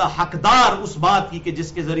سے زیادہ حقدار اس بات کی کہ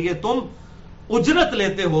جس کے ذریعے تم اجرت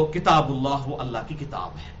لیتے ہو کتاب اللہ, وہ اللہ کی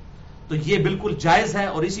کتاب ہے. تو یہ بالکل جائز ہے.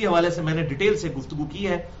 اور اسی حوالے سے میں نے ڈیٹیل سے گفتگو کی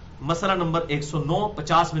ہے. مسئلہ نمبر 109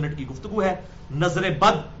 50 منٹ کی گفتگو ہے. نظر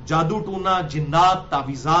بد, جادو ٹونا, جنات,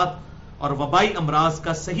 تعویذات اور وبائی امراض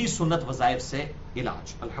کا صحیح سنت وظائف سے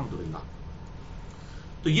علاج الحمدللہ.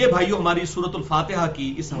 تو یہ بھائیو ہماری سورۃ الفاتحہ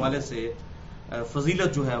کی اس حوالے سے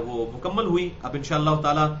فضیلت جو ہے وہ مکمل ہوئی. اب انشاءاللہ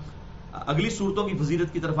تعالی اگلی صورتوں کی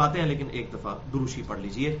فضیلت کی طرف آتے ہیں, لیکن ایک دفعہ دروشی پڑھ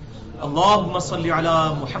لیجئے. اللہم صلی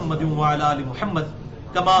علی محمد وعلی آل محمد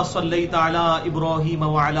کما صلیت علی ابراہیم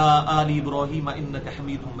وعلی آل ابراہیم انک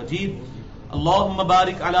حمید مجید. اللہم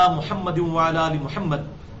بارک علی محمد وعلی آل محمد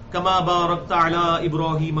کما بارکت علی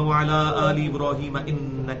ابراہیم وعلی آل ابراہیم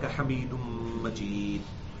انک حمید مجید.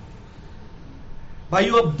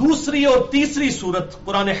 بھائیو اب دوسری اور تیسری سورت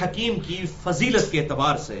قرآن حکیم کی فضیلت کے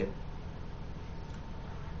اعتبار سے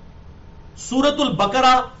سورت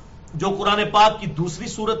البقرہ جو قرآن پاک کی دوسری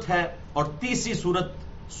سورت ہے, اور تیسری سورت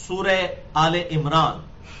سورہ آل عمران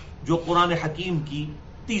جو قرآن حکیم کی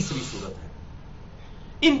تیسری سورت ہے.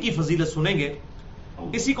 ان کی فضیلت سنیں گے.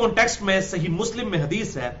 اسی کانٹیکسٹ میں صحیح مسلم میں حدیث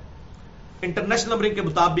ہے انٹرنیشنل نمبرنگ کے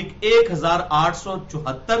مطابق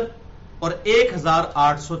 1874 اور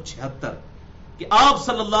 1876 کہ آپ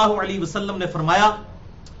صلی اللہ علیہ وسلم نے فرمایا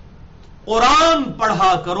قرآن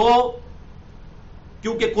پڑھا کرو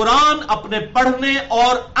کیونکہ قرآن اپنے پڑھنے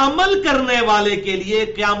اور عمل کرنے والے کے لیے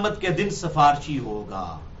قیامت کے دن سفارشی ہوگا.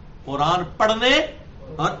 قرآن پڑھنے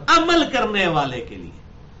اور عمل کرنے والے کے لیے.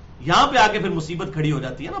 یہاں پہ آ کے پھر مصیبت کھڑی ہو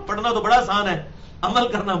جاتی ہے نا. پڑھنا تو بڑا آسان ہے, عمل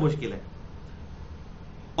کرنا مشکل ہے.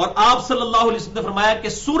 اور آپ صلی اللہ علیہ وسلم نے فرمایا کہ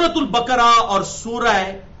سورۃ البقرہ اور سورہ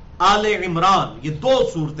آل عمران, یہ دو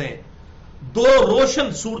صورتیں, دو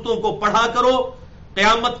روشن صورتوں کو پڑھا کرو.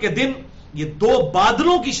 قیامت کے دن یہ دو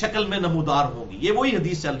بادلوں کی شکل میں نمودار ہوں گی. یہ وہی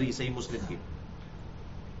حدیث چل رہی صحیح مسلم کی.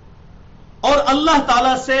 اور اللہ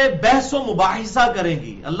تعالیٰ سے بحث و مباحثہ کریں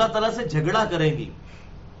گی, اللہ تعالیٰ سے جھگڑا کریں گی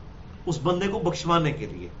اس بندے کو بخشوانے کے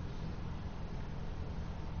لیے.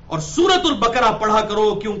 اور سورۃ البقرہ پڑھا کرو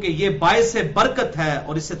کیونکہ یہ باعث برکت ہے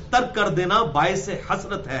اور اسے ترک کر دینا باعث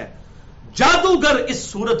حسرت ہے. جادوگر اس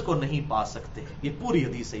سورت کو نہیں پا سکتے. یہ پوری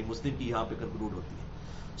حدیث صحیح مسلم کی یہاں پہ کنکلوڈ ہوتی ہے.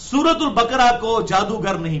 سورۃ البقرہ کو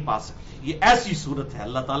جادوگر نہیں پا سکتے. یہ ایسی سورت ہے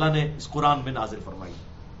اللہ تعالیٰ نے اس قرآن میں نازل فرمائی.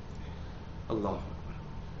 اللہ.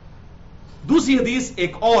 دوسری حدیث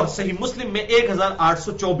ایک اور صحیح مسلم میں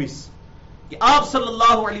 1824 کہ آپ صلی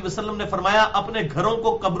اللہ علیہ وسلم نے فرمایا اپنے گھروں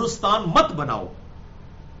کو قبرستان مت بناؤ,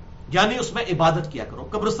 یعنی اس میں عبادت کیا کرو.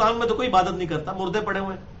 قبرستان میں تو کوئی عبادت نہیں کرتا, مردے پڑے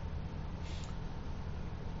ہوئے.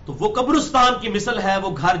 تو وہ قبرستان کی مثل ہے وہ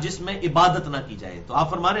گھر جس میں عبادت نہ کی جائے. تو آپ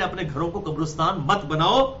فرما رہے ہیں اپنے گھروں کو قبرستان مت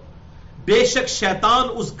بناؤ, بے شک شیطان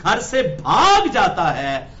اس گھر سے بھاگ جاتا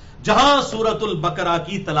ہے جہاں سورۃ البقرہ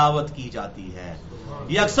کی تلاوت کی جاتی ہے.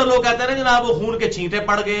 یہ اکثر لوگ کہتے ہیں نا جناب وہ خون کے چھینٹے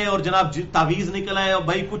پڑ گئے اور جناب تعویذ نکل آئے, اور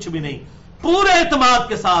بھائی کچھ بھی نہیں. پورے اعتماد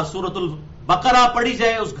کے ساتھ سورۃ البقرہ پڑھی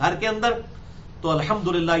جائے اس گھر کے اندر تو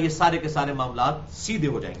الحمدللہ یہ سارے کے سارے معاملات سیدھے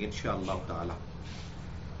ہو جائیں گے انشاءاللہ تعالی.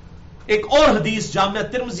 ایک اور حدیث جامعہ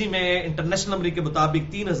ترمذی میں انٹرنیشنل نمبر کے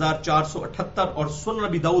مطابق 3478 اور سنن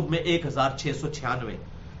نبی داؤد میں 1696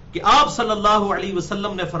 کہ آپ صلی اللہ علیہ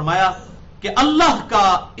وسلم نے فرمایا کہ اللہ کا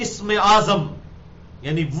اسم اعظم,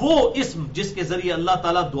 یعنی وہ اسم جس کے ذریعے اللہ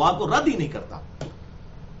تعالیٰ دعا کو رد ہی نہیں کرتا,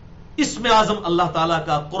 اسم اعظم اللہ تعالیٰ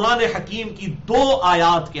کا قرآن حکیم کی 2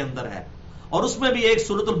 آیات کے اندر ہے. اور اس میں بھی ایک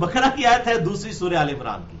سورۃ البقرہ کی آیت ہے, دوسری سورہ آل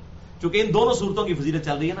عمران کی. چونکہ ان دونوں صورتوں کی فضیلت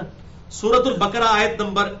چل رہی ہے نا. سورۃ البقرہ آیت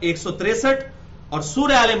نمبر 163 اور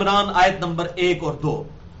سورہ آل عمران آیت نمبر 1 اور 2.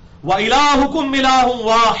 وَإِلَٰهُكُمْ إِلَٰهٌ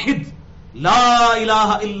وَاحِدٌ لَا إِلَٰهَ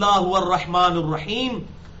إِلَّا هُوَ الرَّحْمَٰنُ الرَّحِيمُ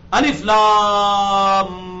الف لام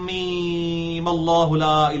میم اللہ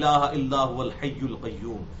لا الہ الا هو الحی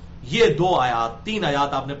القیوم. یہ 2 آیات, 3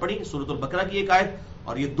 آیات آپ نے پڑھی, سورۃ البقرہ کی ایک آیت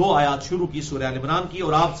اور یہ 2 آیات شروع کی سورہ آل عمران کی.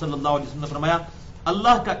 اور آپ صلی اللہ علیہ وسلم نے فرمایا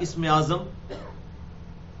اللہ کا اسم اعظم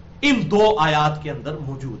ان 2 آیات کے اندر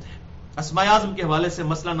موجود ہے. اسماء اعظم کے حوالے سے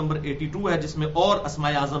مسئلہ نمبر 82 ہے جس میں اور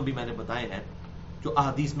اسماء اعظم بھی میں نے بتائے ہیں جو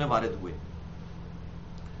احادیث میں وارد ہوئے.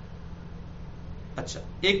 اچھا,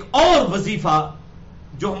 ایک اور وظیفہ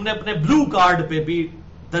جو ہم نے اپنے بلو کارڈ پہ بھی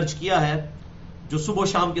درج کیا ہے جو صبح و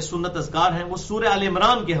شام کے سنت اذکار ہیں, وہ سورہ آل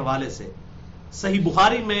عمران کے حوالے سے صحیح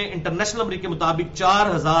بخاری میں انٹرنیشنل نمبر کے مطابق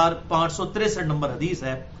 4563 نمبر حدیث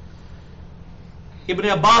ہے ابن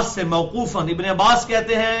عباس سے موقوفاً. ابن عباس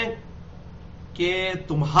کہتے ہیں کہ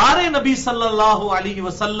تمہارے نبی صلی اللہ علیہ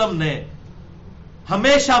وسلم نے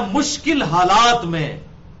ہمیشہ مشکل حالات میں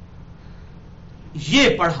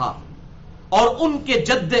یہ پڑھا, اور ان کے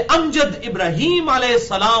جد امجد ابراہیم علیہ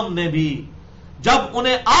السلام نے بھی جب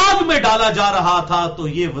انہیں آگ میں ڈالا جا رہا تھا تو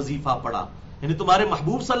یہ وظیفہ پڑھا. یعنی تمہارے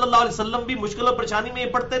محبوب صلی اللہ علیہ وسلم بھی مشکل اور پریشانی میں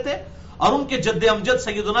یہ پڑھتے تھے, اور ان کے جد امجد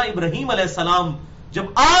سیدنا ابراہیم علیہ السلام جب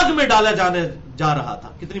آگ میں ڈالا جا رہا تھا,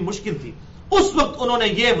 کتنی مشکل تھی, اس وقت انہوں نے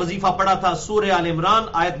یہ وظیفہ پڑھا تھا. سورہ آل عمران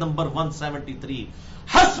آیت نمبر 173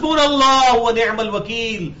 حسبنا اللہ و نعم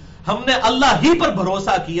الوکیل, ہم نے اللہ ہی پر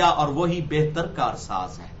بھروسہ کیا اور وہی بہتر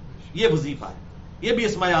کارساز ہے. یہ وظیفہ ہے, یہ بھی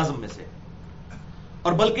اسماء اعظم میں سے.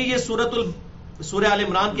 اور بلکہ یہ سورہ آل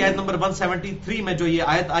عمران کی آیت نمبر 173 میں جو یہ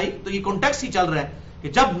آیت آئی تو یہ کانٹیکسٹ ہی چل رہا ہے کہ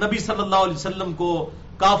جب نبی صلی اللہ علیہ وسلم کو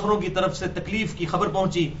کافروں کی طرف سے تکلیف کی خبر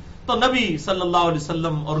پہنچی تو نبی صلی اللہ علیہ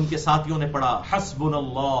وسلم اور ان کے ساتھیوں نے پڑھا حسبنا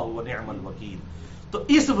اللہ و نعم الوکیل. تو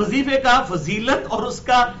اس وظیفے کا فضیلت اور اس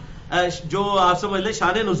کا جو آپ سمجھ لیں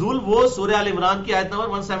شان نزول وہ سورہ آل عمران کی آیت نمبر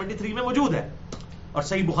 173 میں موجود ہے, اور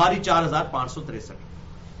صحیح بخاری 4563.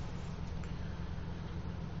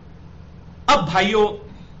 اب بھائیوں,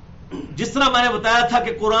 جس طرح میں نے بتایا تھا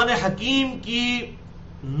کہ قرآن حکیم کی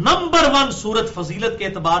نمبر 1 سورت فضیلت کے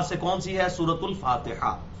اعتبار سے کون سی ہے؟ سورت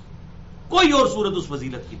الفاتحہ. کوئی اور سورت اس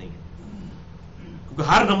فضیلت کی نہیں ہے, کیونکہ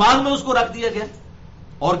ہر نماز میں اس کو رکھ دیا گیا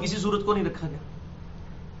اور کسی سورت کو نہیں رکھا گیا.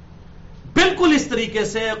 بالکل اس طریقے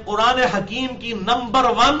سے قرآن حکیم کی نمبر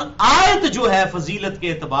 1 آیت جو ہے فضیلت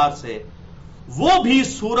کے اعتبار سے وہ بھی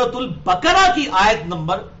سورۃ البقرہ کی آیت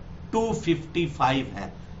نمبر 255 ہے.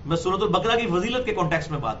 میں سورۃ البقرہ کی فضیلت کے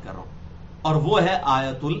کانٹیکسٹ میں بات کر رہا ہوں, اور وہ ہے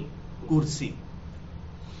آیت الکرسی.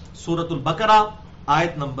 سورۃ البقرہ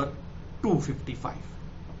آیت نمبر 255.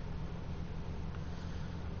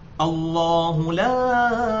 اللہ لا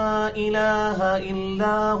الہ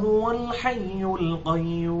الا هو الحی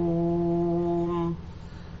القیوم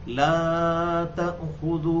لا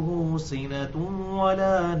تأخذه سنة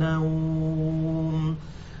ولا نوم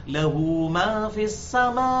له ما في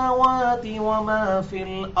السماوات وما في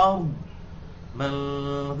الأرض من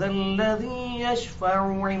ذا الذي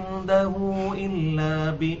يشفع عنده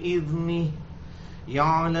إلا بإذنه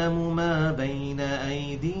يعلم ما بين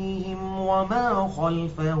أيديهم وما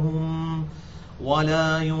خلفهم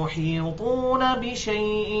ولا يحيطون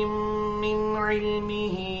بشيء من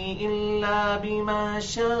علمه إلا بما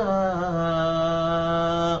شاء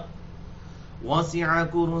وسع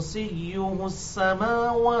كرسيه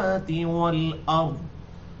السماوات والأرض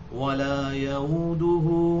ولا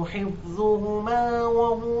يؤوده حفظهما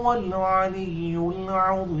وهو العلي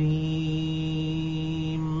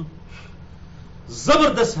العظيم.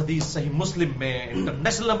 زبردست حدیث صحیح مسلم میں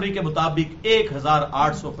انٹرنیشنل نمبر کے مطابق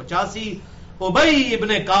 1885. ابی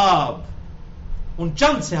ابن کعب ان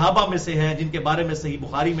چند صحابہ میں سے ہیں جن کے بارے میں صحیح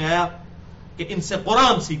بخاری میں آیا کہ ان سے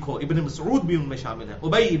قرآن سیکھو. ابن مسعود بھی ان میں شامل ہیں.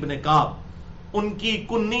 ابی ابن کعب, ان کی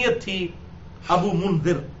کنیت تھی ابو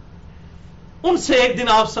منذر. ان سے ایک دن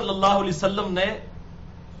آپ صلی اللہ علیہ وسلم نے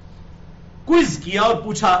کوئز کیا اور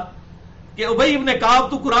پوچھا کہ ابی ابن کعب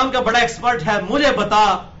تو قرآن کا بڑا ایکسپرٹ ہے, مجھے بتا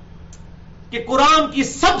کہ قرآن کی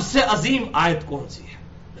سب سے عظیم آیت کون سی ہے.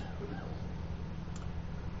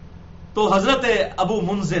 تو حضرت ابو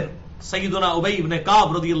منذر سیدنا ابی ابن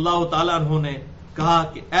کعب رضی اللہ تعالیٰ عنہ نے کہا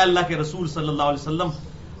کہ اے اللہ کے رسول صلی اللہ علیہ وسلم,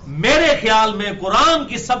 میرے خیال میں قرآن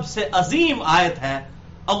کی سب سے عظیم آیت ہے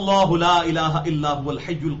اللہ لا الہ الا هو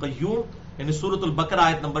الحی القیوم, یعنی سورۃ البقرہ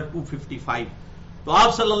آیت نمبر 255. تو آپ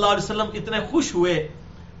صلی اللہ علیہ وسلم اتنے خوش ہوئے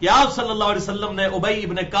کہ آپ صلی اللہ علیہ وسلم نے ابی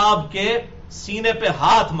ابن کعب کے سینے پہ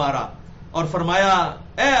ہاتھ مارا اور فرمایا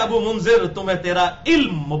اے ابو منذر, تمہیں تیرا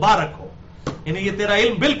علم مبارک ہو, یعنی یہ تیرا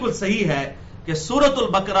علم بالکل صحیح ہے کہ سورۃ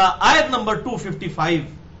البقرہ آیت نمبر 255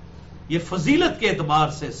 یہ فضیلت کے اعتبار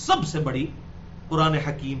سے سب سے بڑی قرآن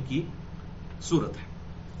حکیم کی سورت ہے.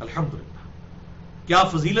 الحمدللہ, کیا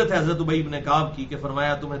فضیلت ہے حضرت ابی ابن کعب کی کہ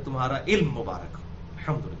فرمایا تمہیں تمہارا علم مبارک ہو.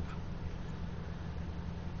 الحمدللہ.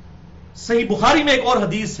 صحیح بخاری میں ایک اور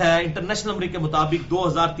حدیث ہے انٹرنیشنل نمبر کے مطابق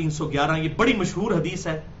 2311. یہ بڑی مشہور حدیث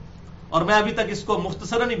ہے اور میں ابھی تک اس کو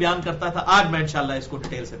مختصراً ہی بیان کرتا تھا. آج میں انشاءاللہ اس کو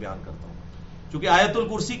ڈیٹیل سے بیان کرتا ہوں چونکہ آیت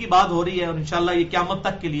الکرسی کی بات ہو رہی ہے اور انشاءاللہ یہ قیامت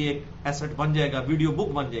تک کے لیے ایک ایسٹ بن جائے گا, ویڈیو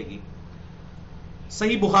بک بن جائے گی.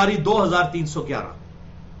 صحیح بخاری 2311.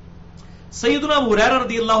 سیدنا ابو ہریرہ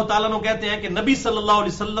رضی اللہ تعالیٰ عنہ کہتے ہیں کہ نبی صلی اللہ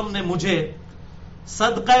علیہ وسلم نے مجھے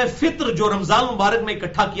صدقہ فطر جو رمضان مبارک میں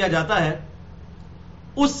اکٹھا کیا جاتا ہے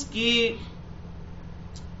اس کی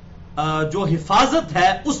جو حفاظت ہے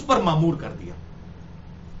اس پر مامور کر دیا.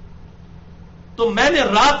 تو میں نے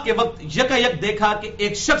رات کے وقت یکا یک دیکھا کہ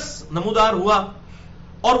ایک شخص نمودار ہوا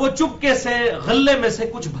اور وہ چپکے سے غلے میں سے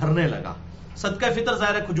کچھ بھرنے لگا. صدقہ فطر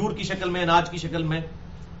ظاہر ہے کھجور کی شکل میں, اناج کی شکل میں,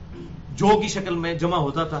 جو کی شکل میں جمع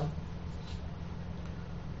ہوتا تھا.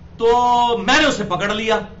 تو میں نے اسے پکڑ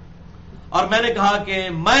لیا اور میں نے کہا کہ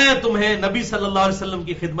میں تمہیں نبی صلی اللہ علیہ وسلم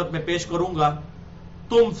کی خدمت میں پیش کروں گا,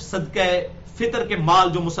 تم صدقہ فطر کے مال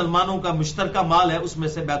جو مسلمانوں کا مشترکہ مال ہے اس میں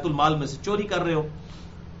سے بیت المال میں سے چوری کر رہے ہو.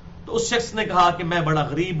 تو اس شخص نے کہا کہ میں بڑا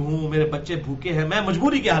غریب ہوں, میرے بچے بھوکے ہیں, میں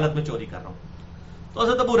مجبوری کی حالت میں چوری کر رہا ہوں. تو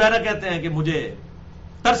حضرت ابو ہریرہ کہتے ہیں کہ مجھے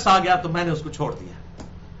ترس آ گیا تو میں نے اس کو چھوڑ دیا.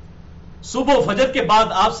 صبح فجر کے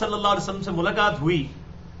بعد آپ صلی اللہ علیہ وسلم سے ملاقات ہوئی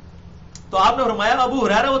تو آپ نے فرمایا ابو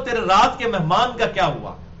ہریرہ وہ تیرے رات کے مہمان کا کیا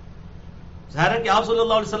ہوا. ظاہر ہے کہ آپ صلی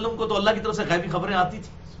اللہ علیہ وسلم کو تو اللہ کی طرف سے غیبی خبریں آتی تھی.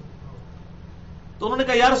 تو انہوں نے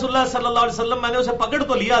کہا یا رسول اللہ صلی اللہ علیہ وسلم, میں نے اسے پکڑ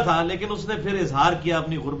تو لیا تھا لیکن اس نے پھر اظہار کیا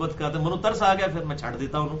اپنی غربت کا, تو منو ترس آ گیا, پھر میں چھڑ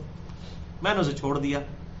دیتا ہوں, میں نے اسے چھوڑ دیا.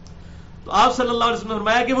 تو آپ صلی اللہ علیہ وسلم نے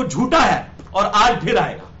فرمایا کہ وہ جھوٹا ہے اور آج پھر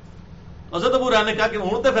آئے گا. حضرت ابو ہریرہ نے کہا کہ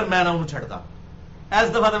ہوں تو پھر میں نہ انہوں چھڑتا,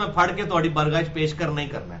 اس دفعہ تو میں پھڑ کے تھوڑی بارگاہ پیش کر نہیں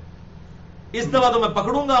کرنا ہے, اس دفعہ تو میں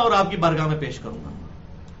پکڑوں گا اور آپ کی بارگاہ میں پیش کروں گا.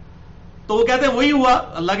 تو وہ کہتے ہیں وہی ہوا,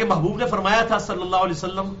 اللہ کے محبوب نے فرمایا تھا صلی اللہ علیہ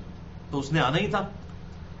وسلم, تو اس نے آنا ہی تھا.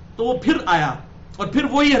 تو وہ پھر آیا اور پھر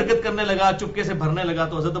وہی حرکت کرنے لگا, چپکے سے بھرنے لگا.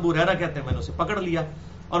 تو حضرت ابو ہریرہ کہتے ہیں میں نے اسے پکڑ لیا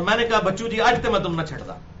اور میں نے کہا بچو جی آج تے میں تم نہ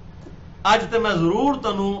چھڑتا, آج تے میں ضرور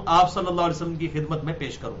تنوں آپ صلی اللہ علیہ وسلم کی خدمت میں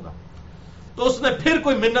پیش کروں گا. تو اس نے پھر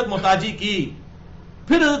کوئی منت محتاجی کی,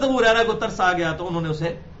 پھر حضرت ابو ہریرہ کو ترس آ گیا تو انہوں نے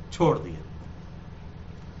اسے چھوڑ دیا.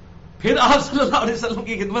 پھر آپ صلی اللہ علیہ وسلم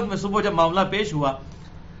کی خدمت میں صبح جب معاملہ پیش ہوا،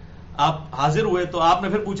 آپ حاضر ہوئے تو آپ نے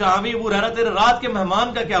پھر پوچھا ہمیں ابو ہریرہ تیرے رات کے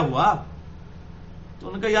مہمان کا کیا ہوا؟ تو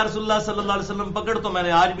انہوں نے کہا یا رسول اللہ صلی اللہ علیہ وسلم پکڑ تو میں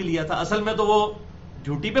نے آج بھی لیا تھا، اصل میں تو وہ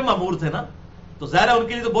ڈیوٹی پہ مامور تھے نا، تو ظاہر ہے ان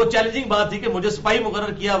کے لیے تو بہت چیلنجنگ بات تھی کہ مجھے سپاہی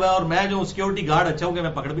مقرر کیا ہوا ہے اور میں جو سیکورٹی گارڈ اچھا ہوں کہ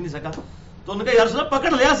میں پکڑ بھی نہیں سکا. تو انہوں نے کہا یا رسول اللہ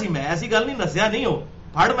پکڑ لیا سی میں، ایسی گل نہیں نسیا نہیں ہو،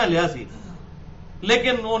 پھاڑ میں لیا سی،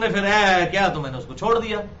 لیکن انہوں نے پھر کیا تو میں نے اس کو چھوڑ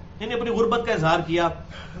دیا، یعنی اپنی غربت کا اظہار کیا.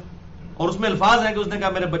 اور اس میں الفاظ ہیں کہ اس نے کہا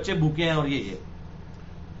میرے بچے بھوکے ہیں اور یہ.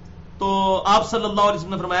 تو آپ صلی اللہ علیہ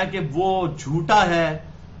وسلم نے فرمایا کہ وہ جھوٹا ہے،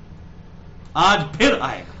 آج پھر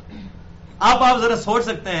آئے گا. آپ ذرا سوچ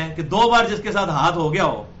سکتے ہیں کہ 2 بار جس کے ساتھ ہاتھ ہو گیا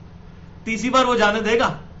ہو، تیسری بار وہ جانے دے گا؟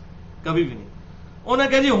 کبھی بھی نہیں. انہوں نے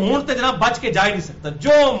کہا جی ہونٹ تے جناب بچ کے جا ہی نہیں سکتا،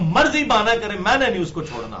 جو مرضی بہانہ کرے میں نے نہیں اس کو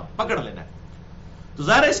چھوڑنا، پکڑ لینا ہے. تو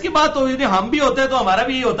ظاہر اس کی بات ہو، یعنی ہم بھی ہوتے ہیں تو ہمارا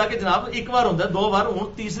بھی یہ ہوتا کہ جناب ایک بار ہوتا ہے، 2 بار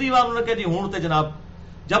اونٹ، تیسری بار انہوں نے کہا جی اونٹ تے جناب.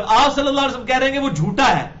 جب آپ صلی اللہ علیہ وسلم کہہ رہے ہیں کہ وہ جھوٹا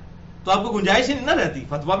ہے تو آپ کو گنجائش ہی نہیں نہ رہتی،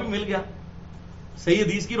 فتوا بھی مل گیا صحیح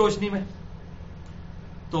حدیث کی روشنی میں.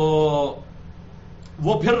 تو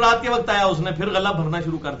وہ پھر رات کے وقت آیا، اس نے پھر غلہ بھرنا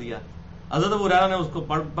شروع کر دیا. حضرت ابو ہریرہ نے اس کو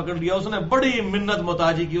پکڑ لیا، اس نے بڑی منت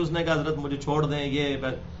محتاجی کی، اس نے کہا حضرت مجھے چھوڑ دیں یہ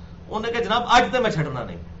بس. انہوں نے کہا جناب آج تو میں چھڑنا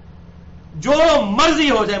نہیں، جو مرضی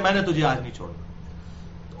ہو جائے میں نے تجھے آج نہیں چھوڑنا.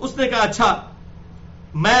 اس نے کہا اچھا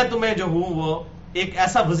میں تمہیں جو ہوں وہ ایک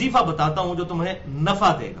ایسا وظیفہ بتاتا ہوں جو تمہیں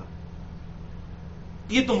نفع دے گا،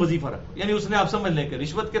 یہ تم وظیفہ رکھو. یعنی اس نے آپ سمجھ لیں کہ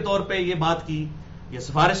رشوت کے طور پہ یہ بات کی یا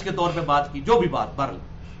سفارش کے طور پہ بات کی، جو بھی بات بہرحال.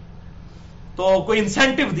 تو کوئی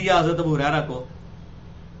انسینٹو دیا حضرت ابو ہریرہ کو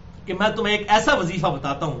کہ میں تمہیں ایک ایسا وظیفہ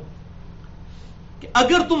بتاتا ہوں کہ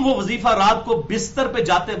اگر تم وہ وظیفہ رات کو بستر پہ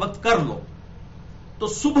جاتے وقت کر لو تو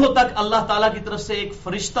صبح تک اللہ تعالیٰ کی طرف سے ایک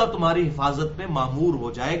فرشتہ تمہاری حفاظت پہ مامور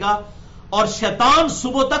ہو جائے گا اور شیطان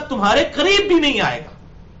صبح تک تمہارے قریب بھی نہیں آئے گا.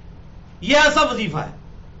 یہ ایسا وظیفہ ہے،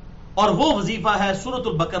 اور وہ وظیفہ ہے سورۃ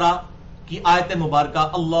البقرہ کی آیت مبارکہ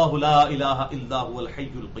اللہ لا الہ الا هو الحی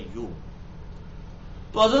القیوم.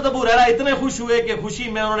 تو حضرت ابو ہریرہ اتنے خوش ہوئے کہ خوشی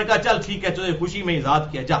میں انہوں نے کہا چل ٹھیک ہے تجھے خوشی میں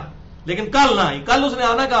اجازت کیا جا، لیکن کل نہ آئی. کل اس نے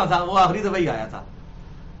آنا کہاں تھا، وہ آخری دفعہ ہی آیا تھا.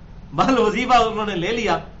 بہل وظیفہ انہوں نے لے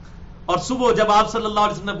لیا. اور صبح جب آپ صلی اللہ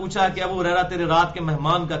علیہ وسلم نے پوچھا کہ ابو ہریرہ تیرے رات کے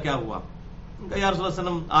مہمان کا کیا ہوا، یا رسول اللہ صلی اللہ علیہ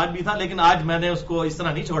وسلم آج بھی تھا لیکن آج میں نے اس کو اس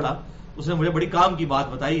طرح نہیں چھوڑا، اس نے مجھے بڑی کام کی بات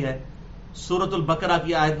بتائی ہے. سورۃ البقرہ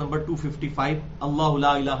کی آیت نمبر 255 اللہ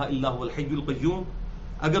لا الہ الا هو الحی القیوم،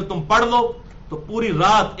 اگر تم پڑھ لو تو پوری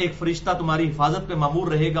رات ایک فرشتہ تمہاری حفاظت پہ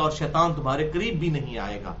مامور رہے گا اور شیطان تمہارے قریب بھی نہیں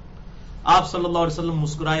آئے گا. آپ صلی اللہ علیہ وسلم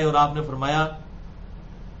مسکرائے اور آپ نے فرمایا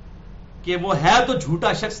کہ وہ ہے تو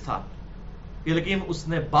جھوٹا شخص تھا لیکن اس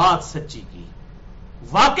نے بات سچی کی.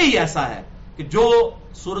 واقعی ایسا ہے کہ جو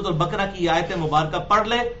سورۃ البقرہ کی آیت مبارکہ پڑھ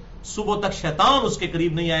لے صبح تک شیطان اس کے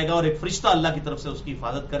قریب نہیں آئے گا اور ایک فرشتہ اللہ کی طرف سے اس کی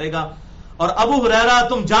حفاظت کرے گا. اور ابو ہریرہ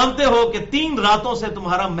تم جانتے ہو کہ 3 راتوں سے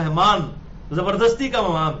تمہارا مہمان، زبردستی کا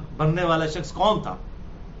مہمان بننے والا شخص کون تھا؟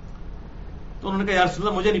 تو انہوں نے کہا یا رسول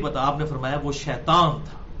اللہ مجھے نہیں پتا. آپ نے فرمایا وہ شیطان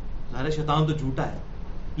تھا. ظاہر شیطان تو جھوٹا ہے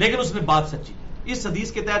لیکن اس نے بات سچی کی. اس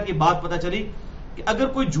حدیث کے تحت یہ بات پتہ چلی کہ اگر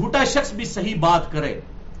کوئی جھوٹا شخص بھی صحیح بات کرے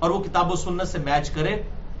اور وہ کتاب و سنت سے میچ کرے،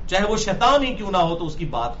 چاہے وہ شیطان ہی کیوں نہ ہو، تو اس کی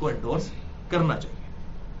بات کو انڈورس کرنا چاہیے.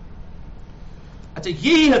 اچھا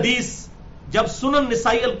یہی حدیث جب سنن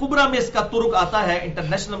نسائی الکبریٰ میں اس کا طرق آتا ہے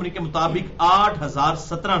انٹرنیشنل نمبر کے مطابق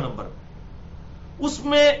 8017 نمبر، اس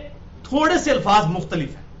میں تھوڑے سے الفاظ مختلف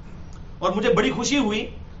ہیں. اور مجھے بڑی خوشی ہوئی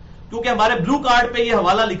کیونکہ ہمارے بلو کارڈ پہ یہ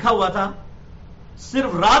حوالہ لکھا ہوا تھا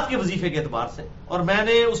صرف رات کے وظیفے کے اعتبار سے، اور میں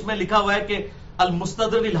نے اس میں لکھا ہوا ہے کہ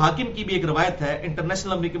المستدرک الحاکم کی بھی ایک روایت ہے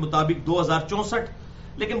انٹرنیشنل نمبر کے مطابق 2064،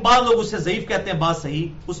 لیکن بعض لوگ اسے ضعیف کہتے ہیں، بات صحیح.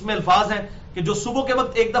 اس میں الفاظ ہیں کہ جو صبح کے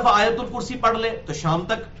وقت ایک دفعہ آیت الکرسی پڑھ لے تو شام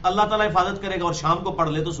تک اللہ تعالیٰ حفاظت کرے گا، اور شام کو پڑھ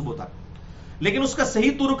لے تو صبح تک. لیکن اس کا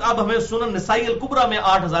صحیح طرق اب ہمیں سنن نسائی الکبریٰ میں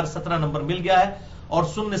 8017 نمبر مل گیا ہے، اور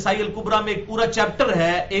سنن نسائی الکبریٰ میں ایک پورا چیپٹر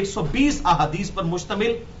ہے 120 احادیث پر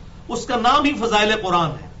مشتمل، اس کا نام ہی فضائل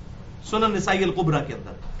قرآن ہے. سنن نسائی الکبریٰ کے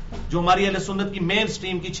اندر جو ہماری اہل سنت کی مین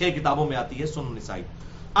سٹریم کی 6 کتابوں میں آتی ہے، سنن نسائی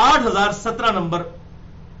 8017 نمبر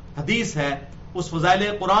حدیث ہے اس فضائل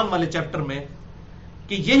قرآن والے چیپٹر میں،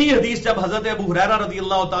 کہ یہی حدیث جب حضرت ابو ہریرہ رضی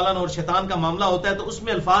اللہ تعالیٰ عنہ اور شیطان کا معاملہ ہوتا ہے تو اس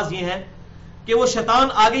میں الفاظ یہ ہیں کہ وہ شیطان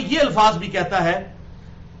آگے یہ الفاظ بھی کہتا ہے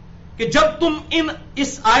کہ جب تم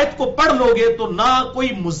اس آیت کو پڑھ لو گے تو نہ کوئی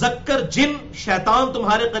مذکر جن شیطان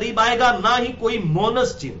تمہارے قریب آئے گا، نہ ہی کوئی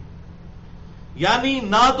مونس جن، یعنی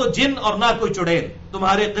نہ تو جن اور نہ کوئی چڑیل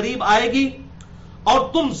تمہارے قریب آئے گی، اور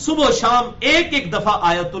تم صبح و شام ایک ایک دفعہ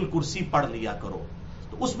آیت الکرسی پڑھ لیا کرو.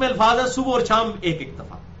 تو اس میں الفاظ ہے صبح اور شام ایک ایک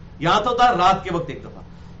دفعہ، یہاں تو ہوتا ہے رات کے وقت ایک دفعہ.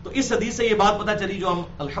 تو اس حدیث سے یہ بات پتہ چلی جو ہم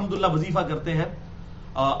الحمدللہ وظیفہ کرتے ہیں،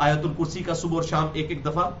 آیت الکرسی کا صبح اور شام ایک ایک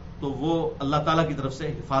دفعہ، تو وہ اللہ تعالیٰ کی طرف سے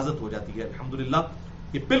حفاظت ہو جاتی ہے الحمدللہ.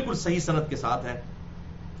 یہ بالکل صحیح سند کے ساتھ ہے،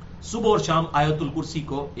 صبح اور شام آیت الکرسی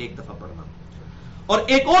کو ایک دفعہ پڑھنا. اور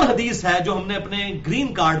ایک اور حدیث ہے جو ہم نے اپنے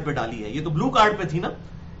گرین کارڈ پہ ڈالی ہے، یہ تو بلو کارڈ پہ تھی نا،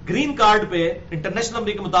 گرین کارڈ پہ انٹرنیشنل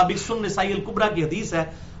نمبر کے مطابق سنن نسائی الکبریٰ کی حدیث ہے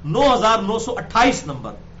 9928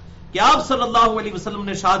 نمبر، کہ آپ صلی اللہ علیہ وسلم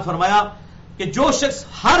نے ارشاد فرمایا کہ جو شخص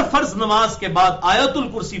ہر فرض نماز کے بعد آیت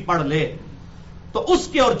الکرسی پڑھ لے تو اس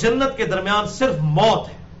کے اور جنت کے درمیان صرف موت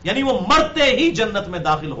ہے، یعنی وہ مرتے ہی جنت میں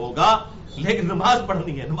داخل ہوگا، لیکن نماز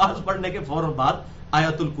پڑھنی ہے، نماز پڑھنے کے فوراً بعد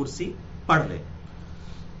آیت الکرسی پڑھ لے.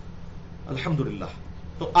 الحمدللہ.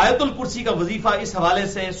 تو آیت الکرسی کا وظیفہ اس حوالے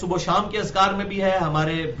سے صبح و شام کے اذکار میں بھی ہے،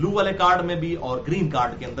 ہمارے بلو والے کارڈ میں بھی اور گرین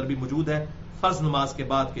کارڈ کے اندر بھی موجود ہے، فرض نماز کے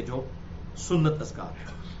بعد کے جو سنت اذکار ہے.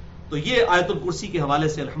 تو یہ آیت الکرسی کے حوالے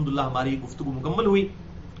سے الحمدللہ ہماری گفتگو مکمل ہوئی.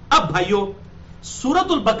 اب بھائیو،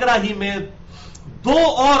 سورۃ البقرہ ہی میں 2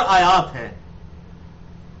 اور آیات ہیں،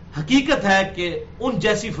 حقیقت ہے کہ ان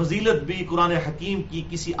جیسی فضیلت بھی قرآن حکیم کی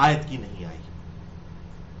کسی آیت کی نہیں آئی،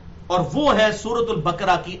 اور وہ ہے سورۃ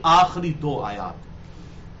البقرہ کی آخری 2 آیات.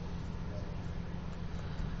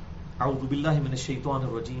 اعوذ باللہ من الشیطان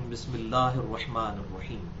الرجیم، بسم اللہ الرحمن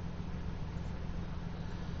الرحیم.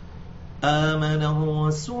 آمن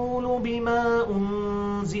الرسول بما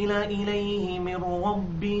انزل الیہ من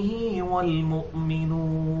ربہ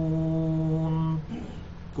والمؤمنون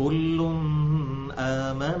كل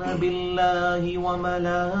آمن بالله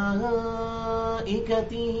وملائكته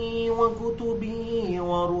وكتبه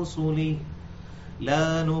ورسله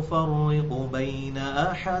لا نفرق بين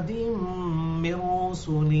أحد من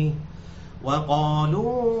رسله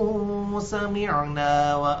وقالوا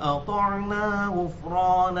سمعنا وأطعنا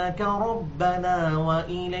غفرانك ربنا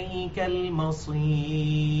وإليك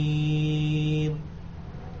المصير.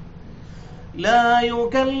 لا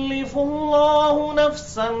يكلف الله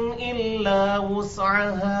نفسا إلا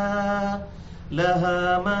وسعها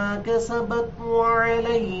لها ما كسبت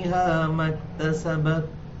وعليها ما اكتسبت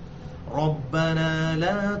ربنا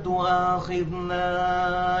لا تؤاخذنا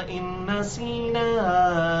إن نسينا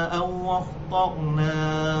أو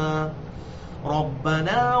أخطأنا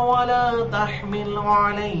ربنا ولا تحمل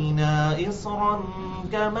علينا إصرا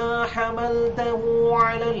كما حملته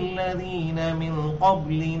على الذين من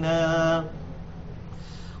قبلنا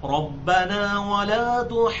ربنا ولا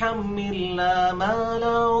تحملنا ما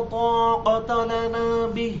لا طاقة لنا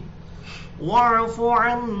به واعف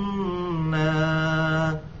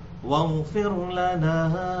عنا واغفر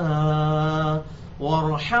لنا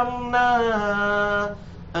وارحمنا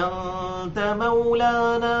أنت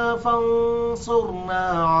مولانا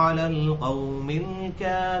فانصرنا على القوم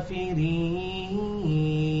الكافرين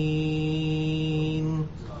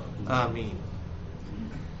آمین.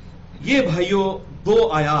 یہ بھائیو 2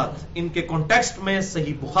 آیات، ان کے کانٹیکسٹ میں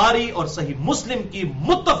صحیح بخاری اور صحیح مسلم کی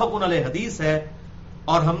متفقن علیہ حدیث ہے،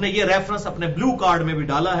 اور ہم نے یہ ریفرنس اپنے بلو کارڈ میں بھی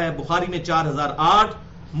ڈالا ہے، بخاری میں 4008،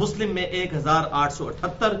 مسلم میں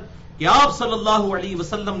 1878، کہ آپ صلی اللہ علیہ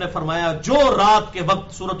وسلم نے فرمایا جو رات کے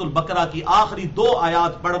وقت سورۃ البقرہ کی آخری 2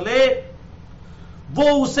 آیات پڑھ لے وہ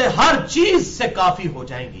اسے ہر چیز سے کافی ہو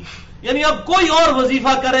جائیں گی. یعنی اب کوئی اور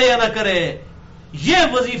وظیفہ کرے یا نہ کرے، یہ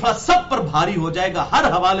وظیفہ سب پر بھاری ہو جائے گا ہر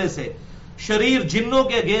حوالے سے، شریر جنوں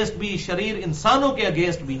کے اگینسٹ بھی، شریر انسانوں کے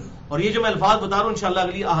اگینسٹ بھی. اور یہ جو میں الفاظ بتا رہا ہوں انشاءاللہ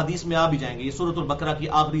اگلی احادیث میں آ بھی جائیں گے. یہ سورۃ البقرہ کی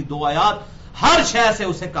آخری 2 آیات ہر شے سے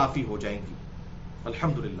اسے کافی ہو جائیں گی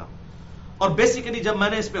الحمدللہ. اور بیسیکلی جب میں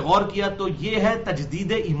نے اس پہ غور کیا تو یہ ہے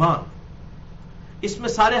تجدید ایمان. اس میں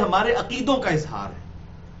سارے ہمارے عقیدوں کا اظہار ہے،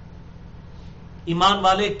 ایمان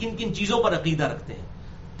والے کن کن چیزوں پر عقیدہ رکھتے ہیں،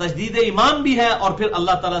 تجدید ایمان بھی ہے، اور پھر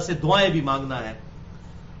اللہ تعالیٰ سے دعائیں بھی مانگنا ہے.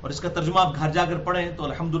 اور اس کا ترجمہ آپ گھر جا کر پڑھیں تو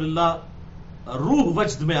الحمدللہ روح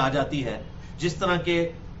وجد میں آ جاتی ہے، جس طرح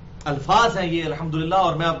کے الفاظ ہیں یہ الحمدللہ.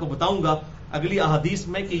 اور میں آپ کو بتاؤں گا اگلی احادیث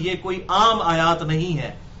میں کہ یہ کوئی عام آیات نہیں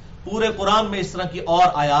ہے، پورے قرآن میں اس طرح کی اور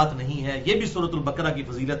آیات نہیں ہے. یہ بھی سورۃ البقرہ کی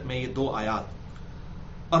فضیلت میں یہ 2 آیات،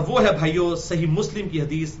 اور وہ ہے بھائیو صحیح مسلم کی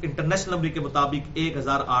حدیث انٹرنیشنل نمبر کے مطابق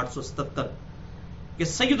 1877 کہ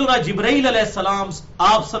سیدنا جبرائیل علیہ السلام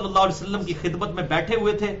آپ صلی اللہ علیہ وسلم کی خدمت میں بیٹھے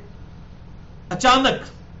ہوئے تھے، اچانک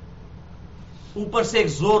اوپر سے ایک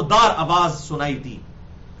زوردار آواز سنائی دی.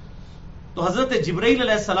 تو حضرت جبرائیل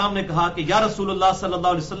علیہ السلام نے کہا کہ یا رسول اللہ صلی اللہ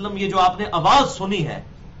علیہ وسلم، یہ جو آپ نے آواز سنی ہے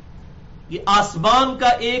یہ آسمان کا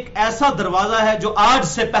ایک ایسا دروازہ ہے جو آج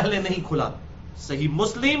سے پہلے نہیں کھلا. صحیح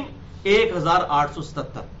مسلم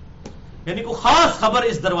 1877، یعنی کوئی خاص خبر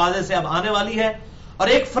اس دروازے سے اب آنے والی ہے. اور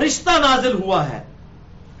ایک فرشتہ نازل ہوا ہے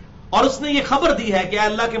اور اس نے یہ خبر دی ہے کہ اے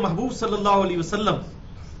اللہ کے محبوب صلی اللہ علیہ وسلم،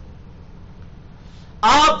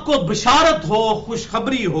 آپ کو بشارت ہو،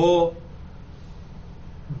 خوشخبری ہو،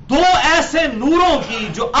 دو ایسے نوروں کی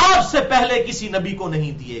جو آپ سے پہلے کسی نبی کو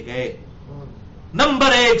نہیں دیے گئے.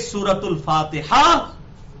 نمبر 1 سورۃ الفاتحہ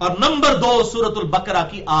اور نمبر 2 سورۃ البقرہ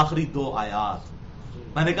کی آخری 2 آیات.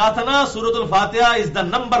 میں نے کہا تھا نا سورۃ الفاتحہ از دا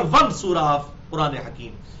نمبر 1 سورہ آف قرآن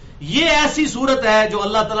حکیم. یہ ایسی سورت ہے جو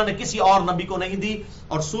اللہ تعالیٰ نے کسی اور نبی کو نہیں دی.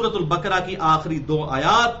 اور سورۃ البقرہ کی آخری 2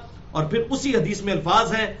 آیات. اور پھر اسی حدیث میں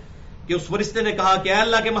الفاظ ہیں کہ اس فرشتے نے کہا کہ اے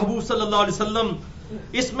اللہ کے محبوب صلی اللہ علیہ وسلم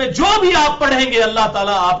اس میں جو بھی آپ پڑھیں گے اللہ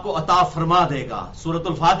تعالیٰ آپ کو عطا فرما دے گا. سورۃ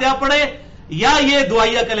الفاتحہ پڑھیں یا یہ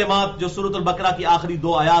دعائیہ کلمات جو سورۃ البقرہ کی آخری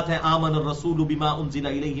 2 آیات ہیں آمن الرسول بما انزل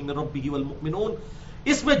الیہ من ربہ والمؤمنون.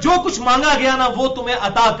 اس میں جو کچھ مانگا گیا نا وہ تمہیں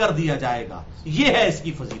عطا کر دیا جائے گا. یہ ہے اس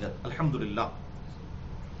کی فضیلت الحمدللہ.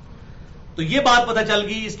 تو یہ بات پتہ چل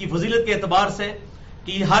گئی اس کی فضیلت کے اعتبار سے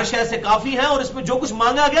کہ یہ ہر شے سے کافی ہے اور اس میں جو کچھ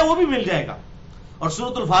مانگا گیا وہ بھی مل جائے گا. اور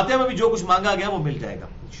سورۃ الفاتحہ میں بھی جو کچھ مانگا گیا وہ مل جائے گا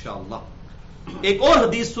انشاءاللہ. ایک اور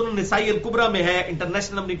حدیث سنن نسائی الکبریٰ میں ہے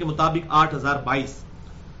انٹرنیشنل نمبر کے مطابق 8022.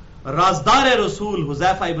 رازدار رسول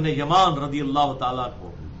حذیفہ ابن یمان رضی اللہ تعالیٰ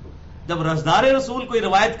کو جب رازدار رسول کوئی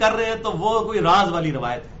روایت کر رہے ہیں تو وہ کوئی راز والی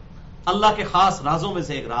روایت ہے, اللہ کے خاص رازوں میں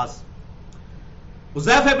سے ایک راز.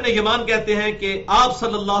 حذیفہ ابن یمان کہتے ہیں کہ آپ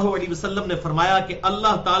صلی اللہ علیہ وسلم نے فرمایا کہ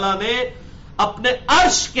اللہ تعالیٰ نے اپنے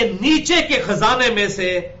عرش کے نیچے کے خزانے میں سے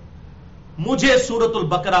مجھے سورۃ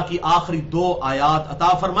البقرہ کی آخری 2 آیات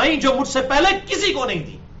عطا فرمائی جو مجھ سے پہلے کسی کو نہیں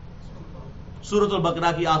دی. سورۃ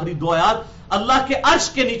البقرہ کی آخری 2 آیات. اللہ کے عرش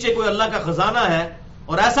کے نیچے کوئی اللہ کا خزانہ ہے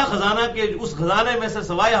اور ایسا خزانہ کہ اس خزانے میں سے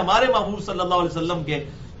سوائے ہمارے محبوب صلی اللہ علیہ وسلم کے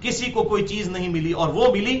کسی کو کوئی چیز نہیں ملی اور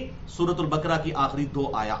وہ ملی سورۃ البقرہ کی آخری 2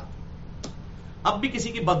 آیات. اب بھی کسی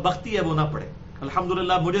کی بدبختی ہے وہ نہ پڑھے.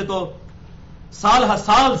 الحمدللہ مجھے تو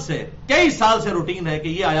سال سے کئی سال سے روٹین ہے کہ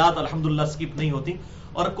یہ آیات الحمدللہ سکپ نہیں ہوتی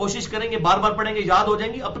اور کوشش کریں گے بار بار پڑھیں گے یاد ہو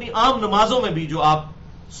جائیں گی. اپنی عام نمازوں میں بھی جو آپ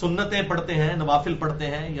سنتیں پڑھتے ہیں نوافل پڑھتے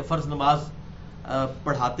ہیں یا فرض نماز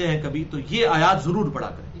پڑھاتے ہیں کبھی تو یہ آیات ضرور پڑھا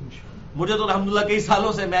کریں. مجھے تو الحمدللہ کئی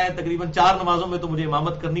سالوں سے میں تقریباً 4 نمازوں میں تو مجھے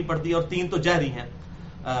امامت کرنی پڑتی ہے اور 3 تو جہری ہیں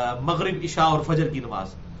مغرب عشاء اور فجر کی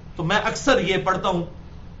نماز. تو میں اکثر یہ پڑھتا ہوں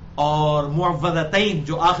اور معوذتین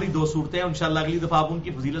جو آخری 2 صورتیں ہیں انشاءاللہ اگلی دفعہ آپ ان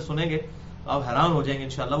کی فضیلت سنیں گے آپ حیران ہو جائیں گے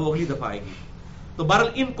انشاءاللہ وہ اگلی دفعہ آئے گی. تو بہرحال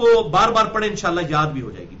ان کو بار بار پڑھیں انشاءاللہ یاد بھی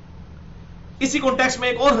ہو جائے گی. اسی کانٹیکسٹ میں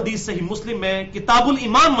ایک اور حدیث صحیح مسلم میں کتاب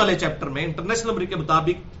الایمان والے چیپٹر میں انٹرنیشنل نمبر کے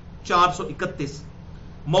مطابق 431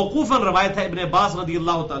 موقوفاً روایت ہے ابن عباس رضی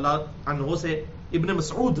اللہ تعالیٰ عنہ سے ابن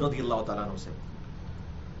مسعود رضی اللہ تعالیٰ عنہ سے.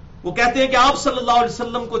 وہ کہتے ہیں کہ آپ صلی اللہ علیہ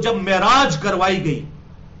وسلم کو جب معراج کروائی گئی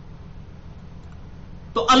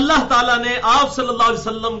تو اللہ تعالیٰ نے آپ صلی اللہ علیہ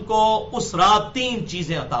وسلم کو اس رات 3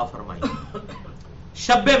 چیزیں عطا فرمائی.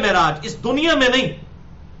 شب معراج اس دنیا میں نہیں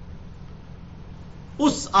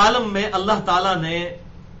اس عالم میں اللہ تعالیٰ نے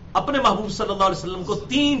اپنے محبوب صلی اللہ علیہ وسلم کو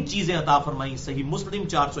 3 چیزیں عطا فرمائی. صحیح مسلم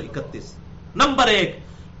 431. نمبر 1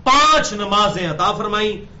 5 نمازیں عطا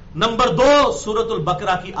فرمائی. نمبر 2 سورۃ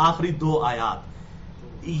البقرہ کی آخری 2 آیات.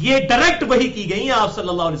 یہ ڈائریکٹ وحی کی گئی ہیں آپ صلی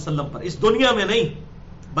اللہ علیہ وسلم پر اس دنیا میں نہیں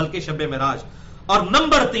بلکہ شب معراج. اور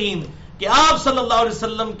نمبر 3 کہ آپ صلی اللہ علیہ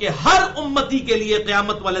وسلم کے ہر امتی کے لیے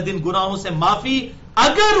قیامت والے دن گناہوں سے معافی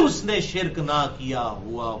اگر اس نے شرک نہ کیا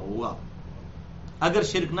ہوا اگر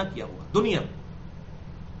شرک نہ کیا ہوا دنیا میں.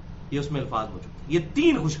 یہ اس میں الفاظ موجود ہیں. یہ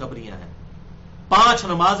 3 خوشخبریاں ہیں. 5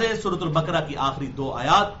 نمازیں سورۃ البقرہ کی آخری 2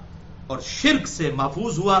 آیات اور شرک سے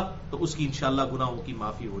محفوظ ہوا تو اس کی انشاءاللہ گناہوں کی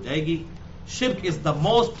معافی ہو جائے گی. شرک از the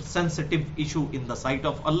most sensitive issue in the site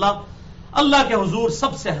of اللہ. اللہ کے حضور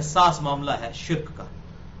سب سے حساس معاملہ ہے شرک کا.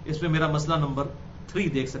 اس میں میرا مسئلہ نمبر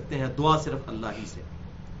 3 دیکھ سکتے ہیں. دعا صرف اللہ ہی سے.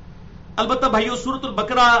 البتہ بھائیو سورۃ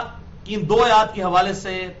البقرہ کی ان 2 آیات کے حوالے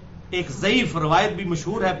سے ایک ضعیف روایت بھی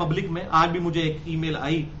مشہور ہے پبلک میں. آج بھی مجھے ایک ای میل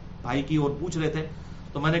آئی بھائی کی اور پوچھ رہے تھے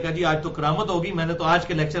تو میں نے کہا جی آج تو کرامت ہوگی. میں نے تو آج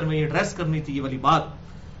کے لیکچر میں یہ ایڈریس کرنی تھی یہ والی بات.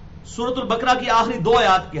 سورۃ البقرہ کی آخری 2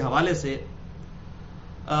 آیات کے حوالے سے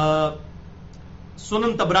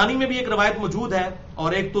سنن طبرانی میں بھی ایک روایت موجود ہے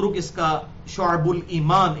اور ایک طرق اس کا شعب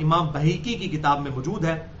الایمان امام بہیقی کی کتاب میں موجود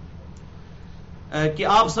ہے کہ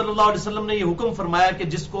آپ صلی اللہ علیہ وسلم نے یہ حکم فرمایا کہ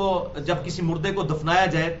جس کو جب کسی مردے کو دفنایا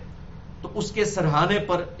جائے تو اس کے سرہانے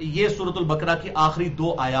پر یہ سورۃ البقرہ کی آخری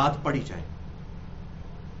 2 آیات پڑھی جائیں.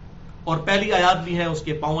 اور پہلی آیات بھی ہیں اس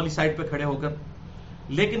کے پاؤں والی سائڈ پہ کھڑے ہو کر.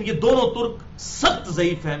 لیکن یہ دونوں ترک سخت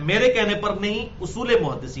ضعیف ہیں میرے کہنے پر نہیں اصول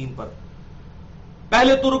محدثین پر.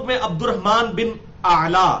 پہلے ترک میں عبد الرحمن بن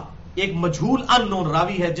اعلی ایک مجہول ان نون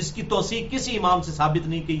راوی ہے جس کی توثیق کسی امام سے ثابت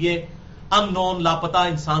نہیں کہ یہ ان نون لاپتہ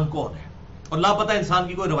انسان کون ہے اور لاپتہ انسان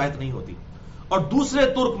کی کوئی روایت نہیں ہوتی. اور دوسرے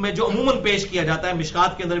ترک میں جو عموماً پیش کیا جاتا ہے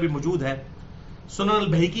مشکات کے اندر بھی موجود ہے سنن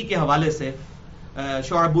البہیقی کے حوالے سے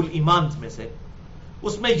شعب الایمان میں سے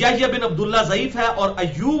اس میں یحییٰ بن عبداللہ ضعیف ہے اور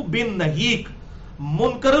ایوب بن نہیک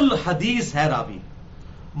منکر الحدیث ہے راوی.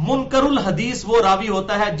 منکر الحدیث وہ راوی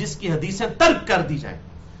ہوتا ہے جس کی حدیثیں ترک کر دی جائیں.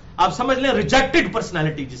 آپ سمجھ لیں ریجیکٹڈ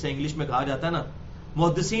پرسنالٹی جسے انگلش میں کہا جاتا ہے نا,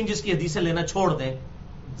 محدثین جس کی حدیثیں لینا چھوڑ دیں,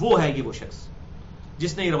 وہ ہے یہ وہ شخص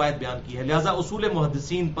جس نے یہ روایت بیان کی ہے. لہذا اصول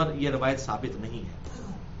محدثین پر یہ روایت ثابت نہیں ہے.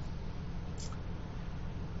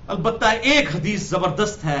 البتہ ایک حدیث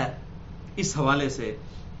زبردست ہے اس حوالے سے,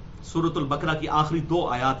 سورۃ البقرہ کی آخری 2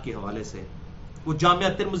 آیات کے حوالے سے. وہ جامعہ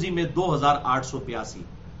ترمذی میں 2882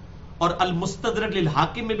 اور المستدرک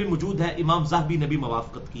للحاکم میں بھی موجود ہے. امام ذہبی نے بھی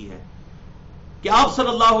موافقت کی ہے کہ آپ صلی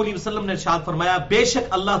اللہ علیہ وسلم نے ارشاد فرمایا, بے شک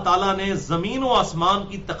اللہ تعالیٰ نے زمین و آسمان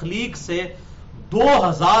کی تخلیق سے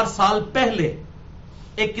 2000 سال پہلے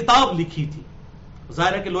ایک کتاب لکھی تھی.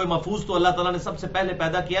 ظاہر ہے کہ لوح محفوظ تو اللہ تعالیٰ نے سب سے پہلے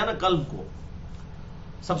پیدا کیا نا, قلم کو,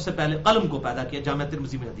 سب سے پہلے قلم کو پیدا کیا. جامعہ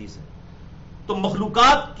ترمذی میں حدیث ہے. تو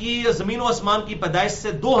مخلوقات کی, زمین و آسمان کی پیدائش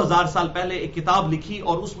سے 2000 سال پہلے ایک کتاب لکھی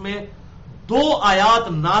اور اس میں 2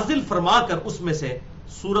 آیات نازل فرما کر اس میں سے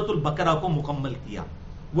سورۃ البقرہ کو مکمل کیا.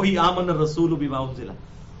 وہی آمن الرسول بما انزل.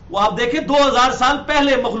 وہ آپ دیکھیں 2000 سال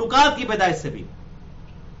پہلے مخلوقات کی پیدائش سے بھی,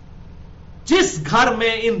 جس گھر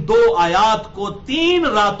میں ان 2 آیات کو 3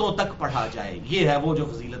 راتوں تک پڑھا جائے, یہ ہے وہ جو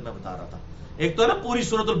فضیلت میں بتا رہا تھا. ایک تو ہے نا پوری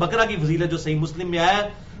سورۃ البقرہ کی فضیلت جو صحیح مسلم میں آیا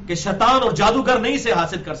کہ شیطان اور جادوگر نہیں سے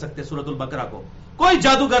حاصل کر سکتے سورۃ البقرہ کو, کوئی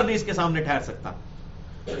جادوگر نہیں اس کے سامنے ٹھہر سکتا.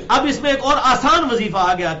 اب اس میں ایک اور آسان وظیفہ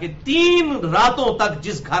آ گیا کہ 3 راتوں تک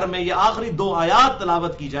جس گھر میں یہ آخری 2 آیات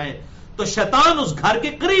تلاوت کی جائیں تو شیطان اس گھر کے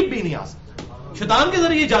قریب بھی نہیں آ سکتا. شیطان کے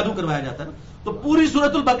ذریعے جادو کروایا جاتا ہے نا. تو پوری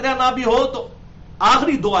سورۃ البقرہ نہ بھی ہو تو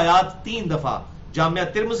آخری 2 آیات 3 دفعہ. جامعہ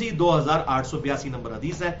ترمذی 2882 نمبر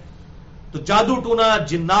حدیث ہے. تو جادو ٹونا,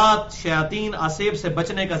 جنات, شیاطین, آسیب سے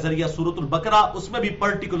بچنے کا ذریعہ سورۃ البقرہ, اس میں بھی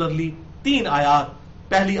پرٹیکولرلی 3 آیات.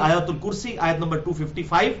 پہلی آیت الکرسی آیت نمبر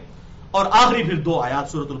 255 اور آخری پھر 2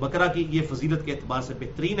 آیات سورۃ البقرہ کی. یہ فضیلت کے اعتبار سے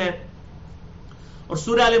بہترین ہے. اور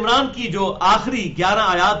سورہ آل عمران کی جو آخری 11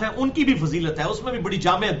 آیات ہیں ان کی بھی فضیلت ہے, اس میں بھی بڑی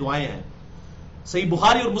جامع دعائیں ہیں. صحیح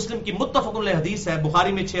بخاری اور مسلم کی متفق علیہ حدیث ہے,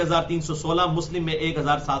 بخاری میں 6316, مسلم میں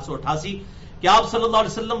 1788, کہ آپ صلی اللہ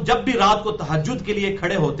علیہ وسلم جب بھی رات کو تہجد کے لیے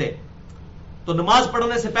کھڑے ہوتے تو نماز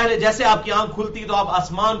پڑھنے سے پہلے جیسے آپ کی آنکھ کھلتی تو آپ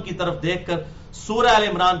آسمان کی طرف دیکھ کر سورہ آل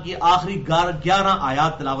عمران کی آخری 11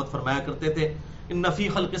 آیات تلاوت فرمایا کرتے تھے. ان فی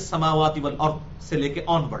خلق السماوات والارض سے لے کے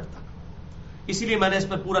آن ورڈ تک. اسی لیے میں نے اس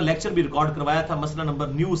میں پورا لیکچر بھی ریکارڈ کروایا تھا, مسئلہ نمبر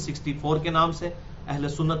نیوز 64 کے نام سے, اہل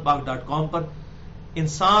سنت پاک.com پر.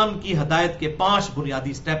 انسان کی ہدایت کے 5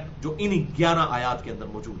 بنیادی سٹیپ جو انہی 11 آیات کے اندر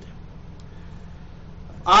موجود ہیں.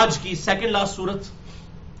 آج کی سیکنڈ لاسٹ سورت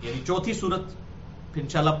یعنی چوتھی سورت, پھر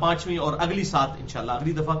انشاءاللہ 5ویں اور اگلی 7 انشاءاللہ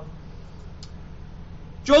اگلی دفعہ.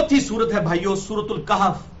 چوتھی سورت ہے بھائیو سورۃ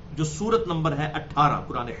الکہف, جو سورت نمبر ہے 18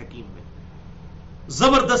 قرآن حکیم میں.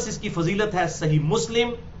 زبردست اس کی فضیلت ہے. صحیح مسلم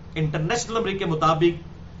انٹرنیشنل نمبر کے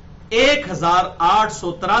مطابق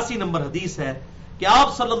 1883 نمبر حدیث ہے کہ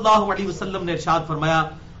آپ صلی اللہ علیہ وسلم نے ارشاد فرمایا,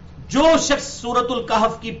 جو شخص سورۃ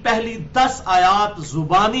الکہف کی پہلی 10 آیات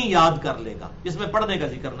زبانی یاد کر لے گا, اس میں پڑھنے کا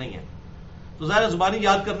ذکر نہیں ہے, تو ظاہر زبانی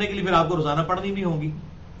یاد کرنے کے لیے پھر آپ کو روزانہ پڑھنی بھی ہوں گی.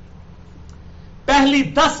 پہلی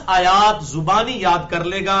 10 آیات زبانی یاد کر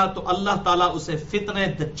لے گا تو اللہ تعالیٰ اسے فتنہ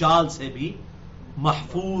دجال سے بھی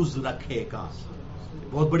محفوظ رکھے گا.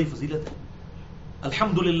 بہت بڑی فضیلت ہے.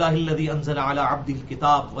 الحمدللہ الذی انزل علی عبدہ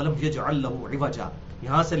الکتاب ولم یجعل لہ عوجا,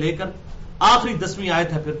 یہاں سے لے کر آخری 10ویں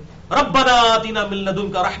آیت ہے پھر ربنا آتنا من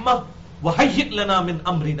لدنک رحمہ وہیئ لنا من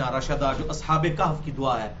امرنا رشدا, جو اصحاب کہف کی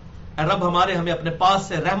دعا ہے. اے رب ہمارے ہمیں اپنے پاس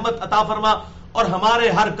سے رحمت عطا فرما اور ہمارے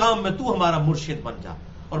ہر کام میں تو ہمارا مرشد بن جا.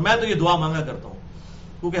 اور میں تو یہ دعا مانگا کرتا ہوں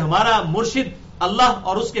کیونکہ ہمارا مرشد اللہ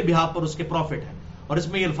اور اس کے بہاف پر اس کے پروفٹ ہے. اور اس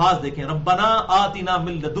میں یہ الفاظ دیکھیں, ربنا آتنا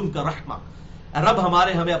من لدنک رحمہ, اے رب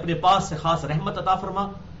ہمارے ہمیں اپنے پاس سے خاص رحمت عطا فرما,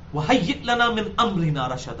 وہیئ لنا من امرنا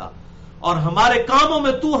رشدا, اور ہمارے کاموں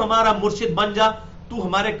میں تو ہمارا مرشد بن جا, تو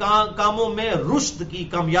ہمارے کاموں میں رشد کی,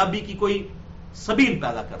 کامیابی کی کوئی سبیل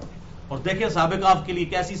پیدا کر دے. اور دیکھیں صحابہ کہف کے لیے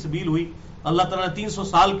کیسی سبیل ہوئی, اللہ تعالیٰ نے 300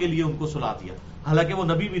 سال کے لیے ان کو سلا دیا, حالانکہ وہ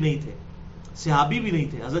نبی بھی نہیں تھے, صحابی بھی نہیں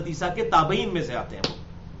تھے, حضرت عیسیٰ کے تابعین میں سے آتے ہیں وہ.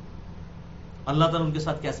 اللہ تعالیٰ نے ان کے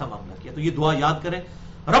ساتھ کیسا معاملہ کیا. تو یہ دعا یاد کریں,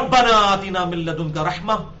 ربنا آتنا من لدنک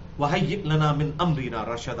رحمہ وہیئ لنا من امرنا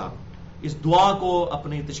رشدا. اس دعا کو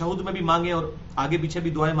اپنے تشہد میں بھی مانگیں اور آگے پیچھے بھی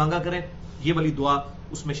دعائیں مانگا کریں, یہ والی دعا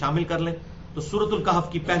اس میں شامل کر لیں. تو سورۃ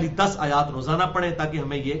الکہف کی پہلی 10 آیات روزانہ پڑھیں تاکہ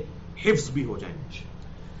ہمیں یہ حفظ بھی ہو جائیں,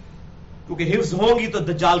 کیونکہ حفظ ہوں گی تو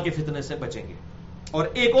دجال کے فتنے سے بچیں گے. اور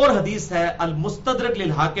ایک اور حدیث ہے المستدرک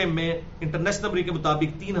للحاکم میں انٹرنیشنل نمبر کے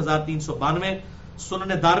مطابق 3392,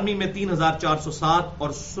 سنن دارمی میں 3407 اور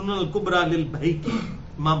سنن الکبریٰ للبھیکی,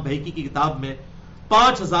 امام بھیکی کی کتاب میں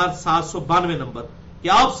 5792 نمبر, کہ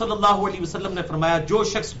آپ صلی اللہ علیہ وسلم نے فرمایا, جو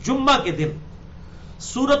شخص جمعہ کے دن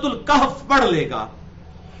سورۃ الکہف پڑھ لے گا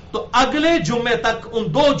تو اگلے جمعے تک ان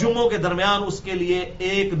 2 جمعوں کے درمیان اس کے لیے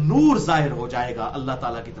ایک نور ظاہر ہو جائے گا اللہ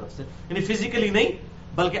تعالیٰ کی طرف سے، یعنی فزیکلی نہیں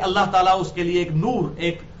بلکہ اللہ تعالیٰ اس کے لیے ایک نور،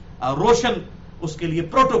 ایک روشن اس کے لیے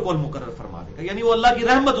پروٹوکول مقرر فرما دے گا، یعنی وہ اللہ کی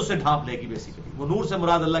رحمت اسے ڈھانپ لے گی بیسیکلی. وہ نور سے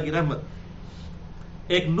مراد اللہ کی رحمت،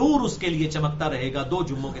 ایک نور اس کے لیے چمکتا رہے گا 2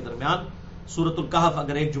 جمعوں کے درمیان. سورۃ الکہف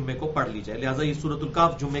اگر ایک جمعے کو پڑھ لی جائے، لہٰذا یہ سورۃ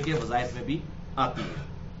الکہف جمعے کے وظائف میں بھی آتی ہے.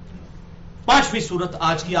 5ویں سورت،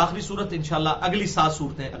 آج کی آخری سورت. انشاءاللہ اگلی 7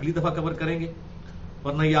 صورتیں اگلی دفعہ کور کریں گے،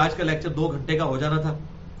 ورنہ یہ آج کا لیکچر 2 گھنٹے کا ہو جانا تھا.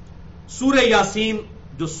 سورہ یاسین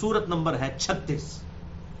جو سورت نمبر ہے 36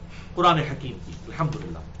 قرآن حکیم کی،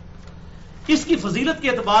 الحمدللہ. اس کی فضیلت کے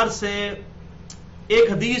اعتبار سے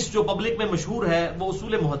ایک حدیث جو پبلک میں مشہور ہے وہ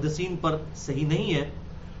اصول محدثین پر صحیح نہیں ہے،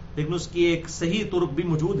 لیکن اس کی ایک صحیح طرق بھی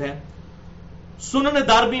موجود ہے. سنن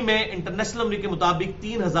دارمی میں انٹرنیشنل نمبر کے مطابق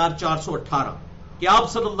 3418 کہ آپ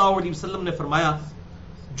صلی اللہ علیہ وسلم نے فرمایا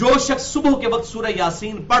جو شخص صبح کے وقت سورہ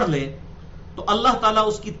یاسین پڑھ لے تو اللہ تعالیٰ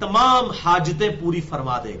اس کی تمام حاجتیں پوری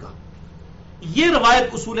فرما دے گا. یہ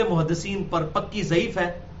روایت اصول محدثین پر پکی ضعیف ہے.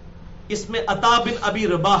 اس میں عطا بن ابی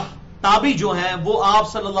رباح تابی جو ہیں وہ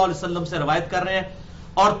آپ صلی اللہ علیہ وسلم سے روایت کر رہے ہیں،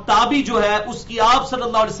 اور تابی جو ہے اس کی آپ صلی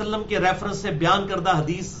اللہ علیہ وسلم کے ریفرنس سے بیان کردہ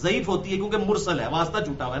حدیث ضعیف ہوتی ہے کیونکہ مرسل ہے، واسطہ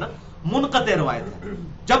چھوٹا ہوا ہے نا، منقطع روایت ہے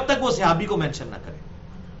جب تک وہ صحابی کو مینشن نہ کرے.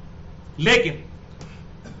 لیکن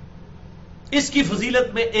اس کی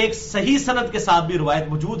فضیلت میں ایک صحیح سند کے ساتھ بھی روایت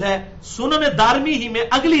موجود ہے. سنن دارمی ہی میں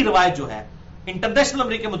اگلی روایت جو ہے انٹرنیشنل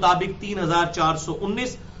نمبر کے مطابق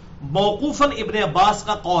 3419 موقوفاً ابن عباس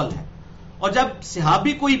کا قول ہے، اور جب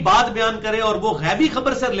صحابی کوئی بات بیان کرے اور وہ غیبی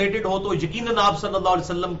خبر سے ریلیٹڈ ہو تو یقیناً آپ صلی اللہ علیہ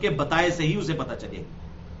وسلم کے بتائے سے ہی اسے پتہ چلے.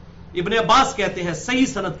 ابن عباس کہتے ہیں صحیح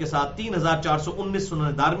سند کے ساتھ 3419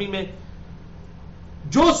 سنن دارمی میں،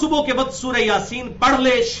 جو صبح کے وقت سورہ یاسین پڑھ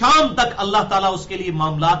لے شام تک اللہ تعالیٰ اس کے لیے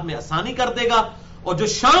معاملات میں آسانی کر دے گا، اور جو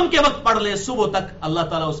شام کے وقت پڑھ لے صبح تک اللہ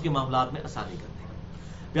تعالیٰ اس کے معاملات میں آسانی کر دے گا.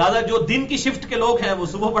 لہٰذا جو دن کی شفٹ کے لوگ ہیں وہ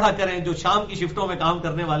صبح پڑھا کریں، جو شام کی شفٹوں میں کام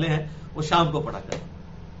کرنے والے ہیں وہ شام کو پڑھا کریں،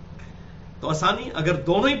 تو آسانی. اگر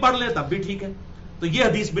دونوں ہی پڑھ لیں تب بھی ٹھیک ہے. تو یہ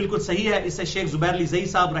حدیث بالکل صحیح ہے. اسے شیخ زبیر علی زئی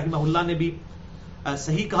صاحب رحمہ اللہ نے بھی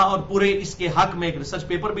صحیح کہا، اور پورے اس کے حق میں ایک ریسرچ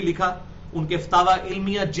پیپر بھی لکھا. ان کے فتاوی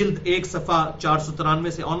علمیہ جلد 1 صفحہ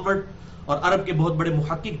 493 سے آنورڈ، اور عرب کے بہت بڑے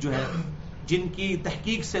محقق جو ہے جن کی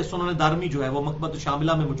تحقیق سے سنن دارمی جو ہے وہ مکتبۃ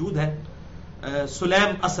شاملہ میں موجود ہے،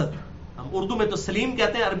 سلیم اسد، ہم اردو میں تو سلیم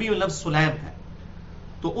کہتے ہیں، عربی میں لفظ سلیم ہے،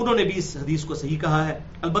 تو انہوں نے بھی اس حدیث کو صحیح کہا ہے.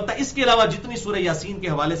 البتہ اس کے علاوہ جتنی سورہ یاسین کے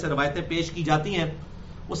حوالے سے روایتیں پیش کی جاتی ہیں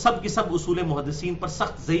وہ سب کی سب اصول محدثین پر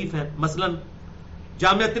سخت ضعیف ہیں. مثلا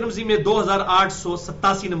جامعہ ترمذی میں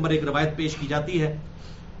 2887 نمبر ایک روایت پیش کی جاتی ہے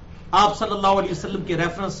آپ صلی اللہ علیہ وسلم کے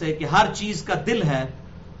ریفرنس سے کہ ہر چیز کا دل ہے،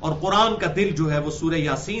 اور قرآن کا دل جو ہے وہ سورہ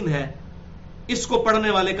یاسین ہے، اس کو پڑھنے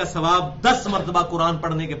والے کا ثواب 10 مرتبہ قرآن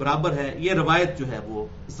پڑھنے کے برابر ہے. یہ روایت جو ہے وہ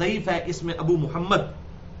ضعیف ہے. اس میں ابو محمد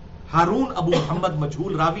ہارون ابو محمد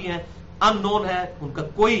مجہول راوی ہیں، ان نون ہے، ان کا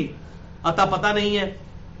کوئی عطا پتہ نہیں ہے،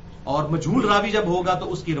 اور مجہول راوی جب ہوگا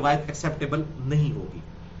تو اس کی روایت ایکسیپٹیبل نہیں ہوگی.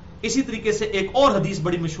 اسی طریقے سے ایک اور حدیث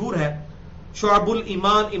بڑی مشہور ہے، شعب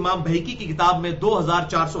الایمان امام بھیکی کی کتاب میں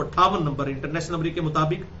 2458 نمبر انٹرنیشنل نمبر کے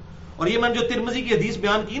مطابق. اور یہ میں نے جو ترمذی کی حدیث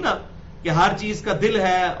بیان کی نا کہ ہر چیز کا دل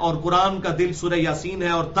ہے اور قرآن کا دل سورہ یاسین ہے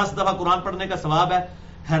اور 10 دفعہ قرآن پڑھنے کا ثواب ہے،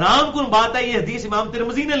 حیران کن بات ہے یہ حدیث امام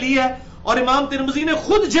ترمذی نے لی ہے اور امام ترمذی نے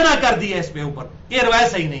خود جرح کر دی ہے اس پہ اوپر کہ یہ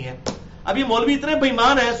روایت صحیح نہیں ہے. اب یہ مولوی اتنے بے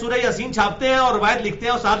ایمان ہیں، سورہ یاسین چھاپتے ہیں اور روایت لکھتے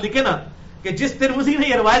ہیں اور ساتھ لکھے نا کہ جس ترمذی نے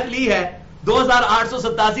یہ روایت لی ہے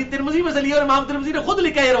 2887 ترمذی میں سے لی اور امام ترمذی نے خود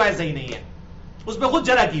لکھا یہ روایت صحیح نہیں ہے، اس پہ خود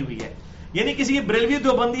جرح کی ہوئی ہے. یعنی کسی بریلوی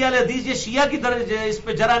دیوبندی والے حدیث یہ شیعہ کی طرح اس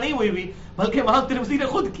پہ جرح نہیں ہوئی بلکہ امام ترمذی نے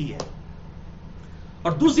خود کی ہے.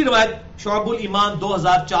 اور دوسری روایت شعب الایمان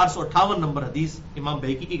 2458 نمبر حدیث امام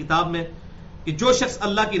بھیکی کی کتاب میں کہ جو شخص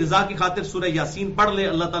اللہ کی رضا کی خاطر سورہ یاسین پڑھ لے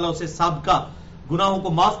اللہ تعالیٰ اسے سابقہ گناہوں کو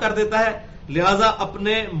معاف کر دیتا ہے، لہذا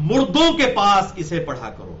اپنے مردوں کے پاس اسے پڑھا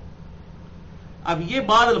کرو. اب یہ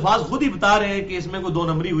بعض الفاظ خود ہی بتا رہے ہیں کہ اس میں کوئی 2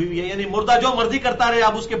 نمبری ہوئی ہے، یعنی مردہ جو مرضی کرتا رہے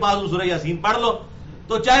آپ اس کے پاس سورہ یاسین پڑھ لو،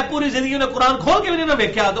 تو چاہے پوری زندگی نے قرآن کھول کے بھی نہیں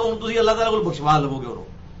ویکھیا تو تسی اللہ تعالیٰ کو بخشوا لو گے.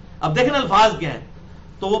 اب دیکھیں الفاظ کیا ہیں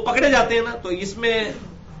تو وہ پکڑے جاتے ہیں نا. تو اس میں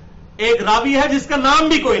ایک راوی ہے جس کا نام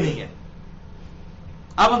بھی کوئی نہیں ہے،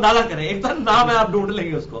 آپ اندازہ کریں، ایک تو نام ہے آپ ڈھونڈ لیں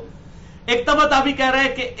گے اس کو. ایک طبع بھی کہہ رہے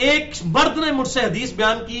ہیں کہ ایک مرد نے مجھ سے حدیث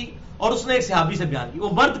بیان کی اور اس نے ایک صحابی سے بیان کی. وہ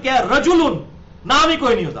مرد کیا ہے؟ رجل، نام ہی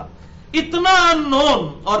کوئی نہیں ہوتا. اتنا ان نون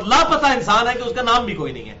اور لاپتہ انسان ہے کہ اس کا نام بھی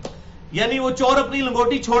کوئی نہیں ہے. یعنی وہ چور اپنی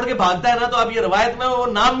لنگوٹی چھوڑ کے بھاگتا ہے نا، تو اب یہ روایت میں وہ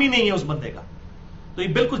نام بھی نہیں ہے اس بندے کا. تو یہ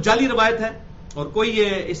بالکل جعلی روایت ہے اور کوئی یہ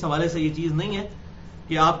اس حوالے سے یہ چیز نہیں ہے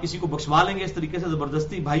کہ آپ کسی کو بخشوا لیں گے اس طریقے سے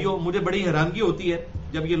زبردستی. بھائیوں مجھے بڑی حیرانگی ہوتی ہے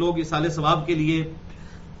جب یہ لوگ اصالہ ثواب کے لیے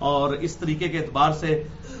اور اس طریقے کے اعتبار سے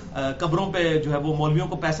قبروں پہ جو ہے وہ مولویوں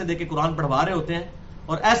کو پیسے دے کے قرآن پڑھوا رہے ہوتے ہیں،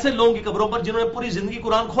 اور ایسے لوگوں کی قبروں پر جنہوں نے پوری زندگی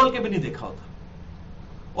قرآن کھول کے بھی نہیں دیکھا ہوتا،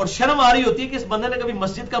 اور شرم آ رہی ہوتی ہے کہ اس بندے نے کبھی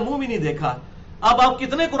مسجد کا منہ بھی نہیں دیکھا، اب آپ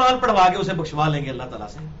کتنے قرآن پڑھوا کے اسے بخشوا لیں گے اللہ تعالیٰ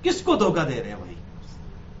سے؟ کس کو دھوکہ دے رہے ہیں بھائی؟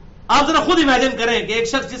 آپ ذرا خود امیجن کریں کہ ایک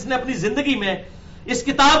شخص جس نے اپنی زندگی میں اس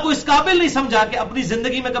کتاب کو اس قابل نہیں سمجھا کہ اپنی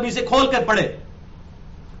زندگی میں کبھی اسے کھول کر پڑھے،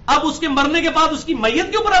 اب اس کے مرنے کے بعد اس کی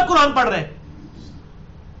میت کے اوپر آپ قرآن پڑھ رہے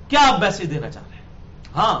ہیں، کیا آپ میسج دینا چاہ رہے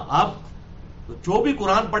ہیں؟ ہاں، آپ جو بھی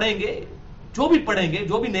قرآن پڑھیں گے، جو بھی پڑھیں گے،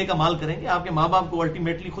 جو بھی نیک اعمال کریں گے، آپ کے ماں باپ کو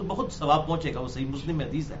الٹیمیٹلی خود بخود ثواب پہنچے گا۔ وہ صحیح مسلم میں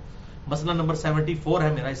حدیث ہے، مسئلہ نمبر 74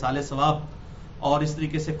 ہے میرا اصال ثواب، اور اس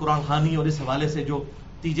طریقے سے قرآن خوانی اور اس حوالے سے جو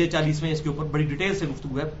 30-40 اس کے اوپر بڑی ڈیٹیل سے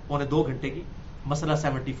گفتگو ہے، 2.25 گھنٹے کی، مسئلہ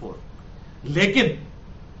 74۔ لیکن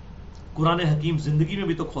قرآن حکیم زندگی میں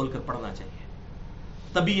بھی تو کھول کر پڑھنا چاہیے،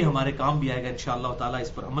 تبھی یہ ہمارے کام بھی آئے گا انشاءاللہ تعالیٰ،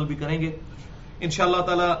 اس پر عمل بھی کریں گے انشاءاللہ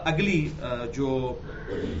تعالیٰ۔ اگلی جو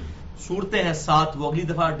صورتیں ہیں 7 وہ اگلی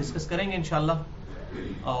دفعہ ڈسکس کریں گے انشاءاللہ،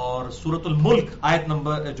 اور سورۃ الملک آیت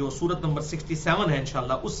نمبر جو سورت نمبر 67 ہے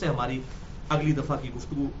انشاءاللہ، اس سے ہماری اگلی دفعہ کی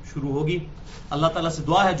گفتگو شروع ہوگی۔ اللہ تعالیٰ سے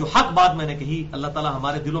دعا ہے جو حق بات میں نے کہی اللہ تعالیٰ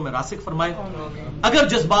ہمارے دلوں میں راسخ فرمائے، اگر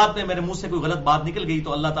جذبات میں میرے منہ سے کوئی غلط بات نکل گئی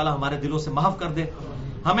تو اللہ تعالیٰ ہمارے دلوں سے محو کر دے،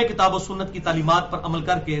 ہمیں کتاب و سنت کی تعلیمات پر عمل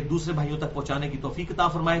کر کے دوسرے بھائیوں تک پہنچانے کی توفیق عطا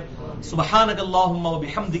فرمائے۔ سبحانک اللہم و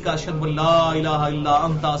بحمدک، اشہد ان لا الہ الا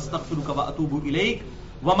انت، استغفرک و اتوب الیک،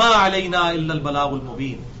 وما علینا الا البلاغ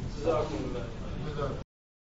المبین۔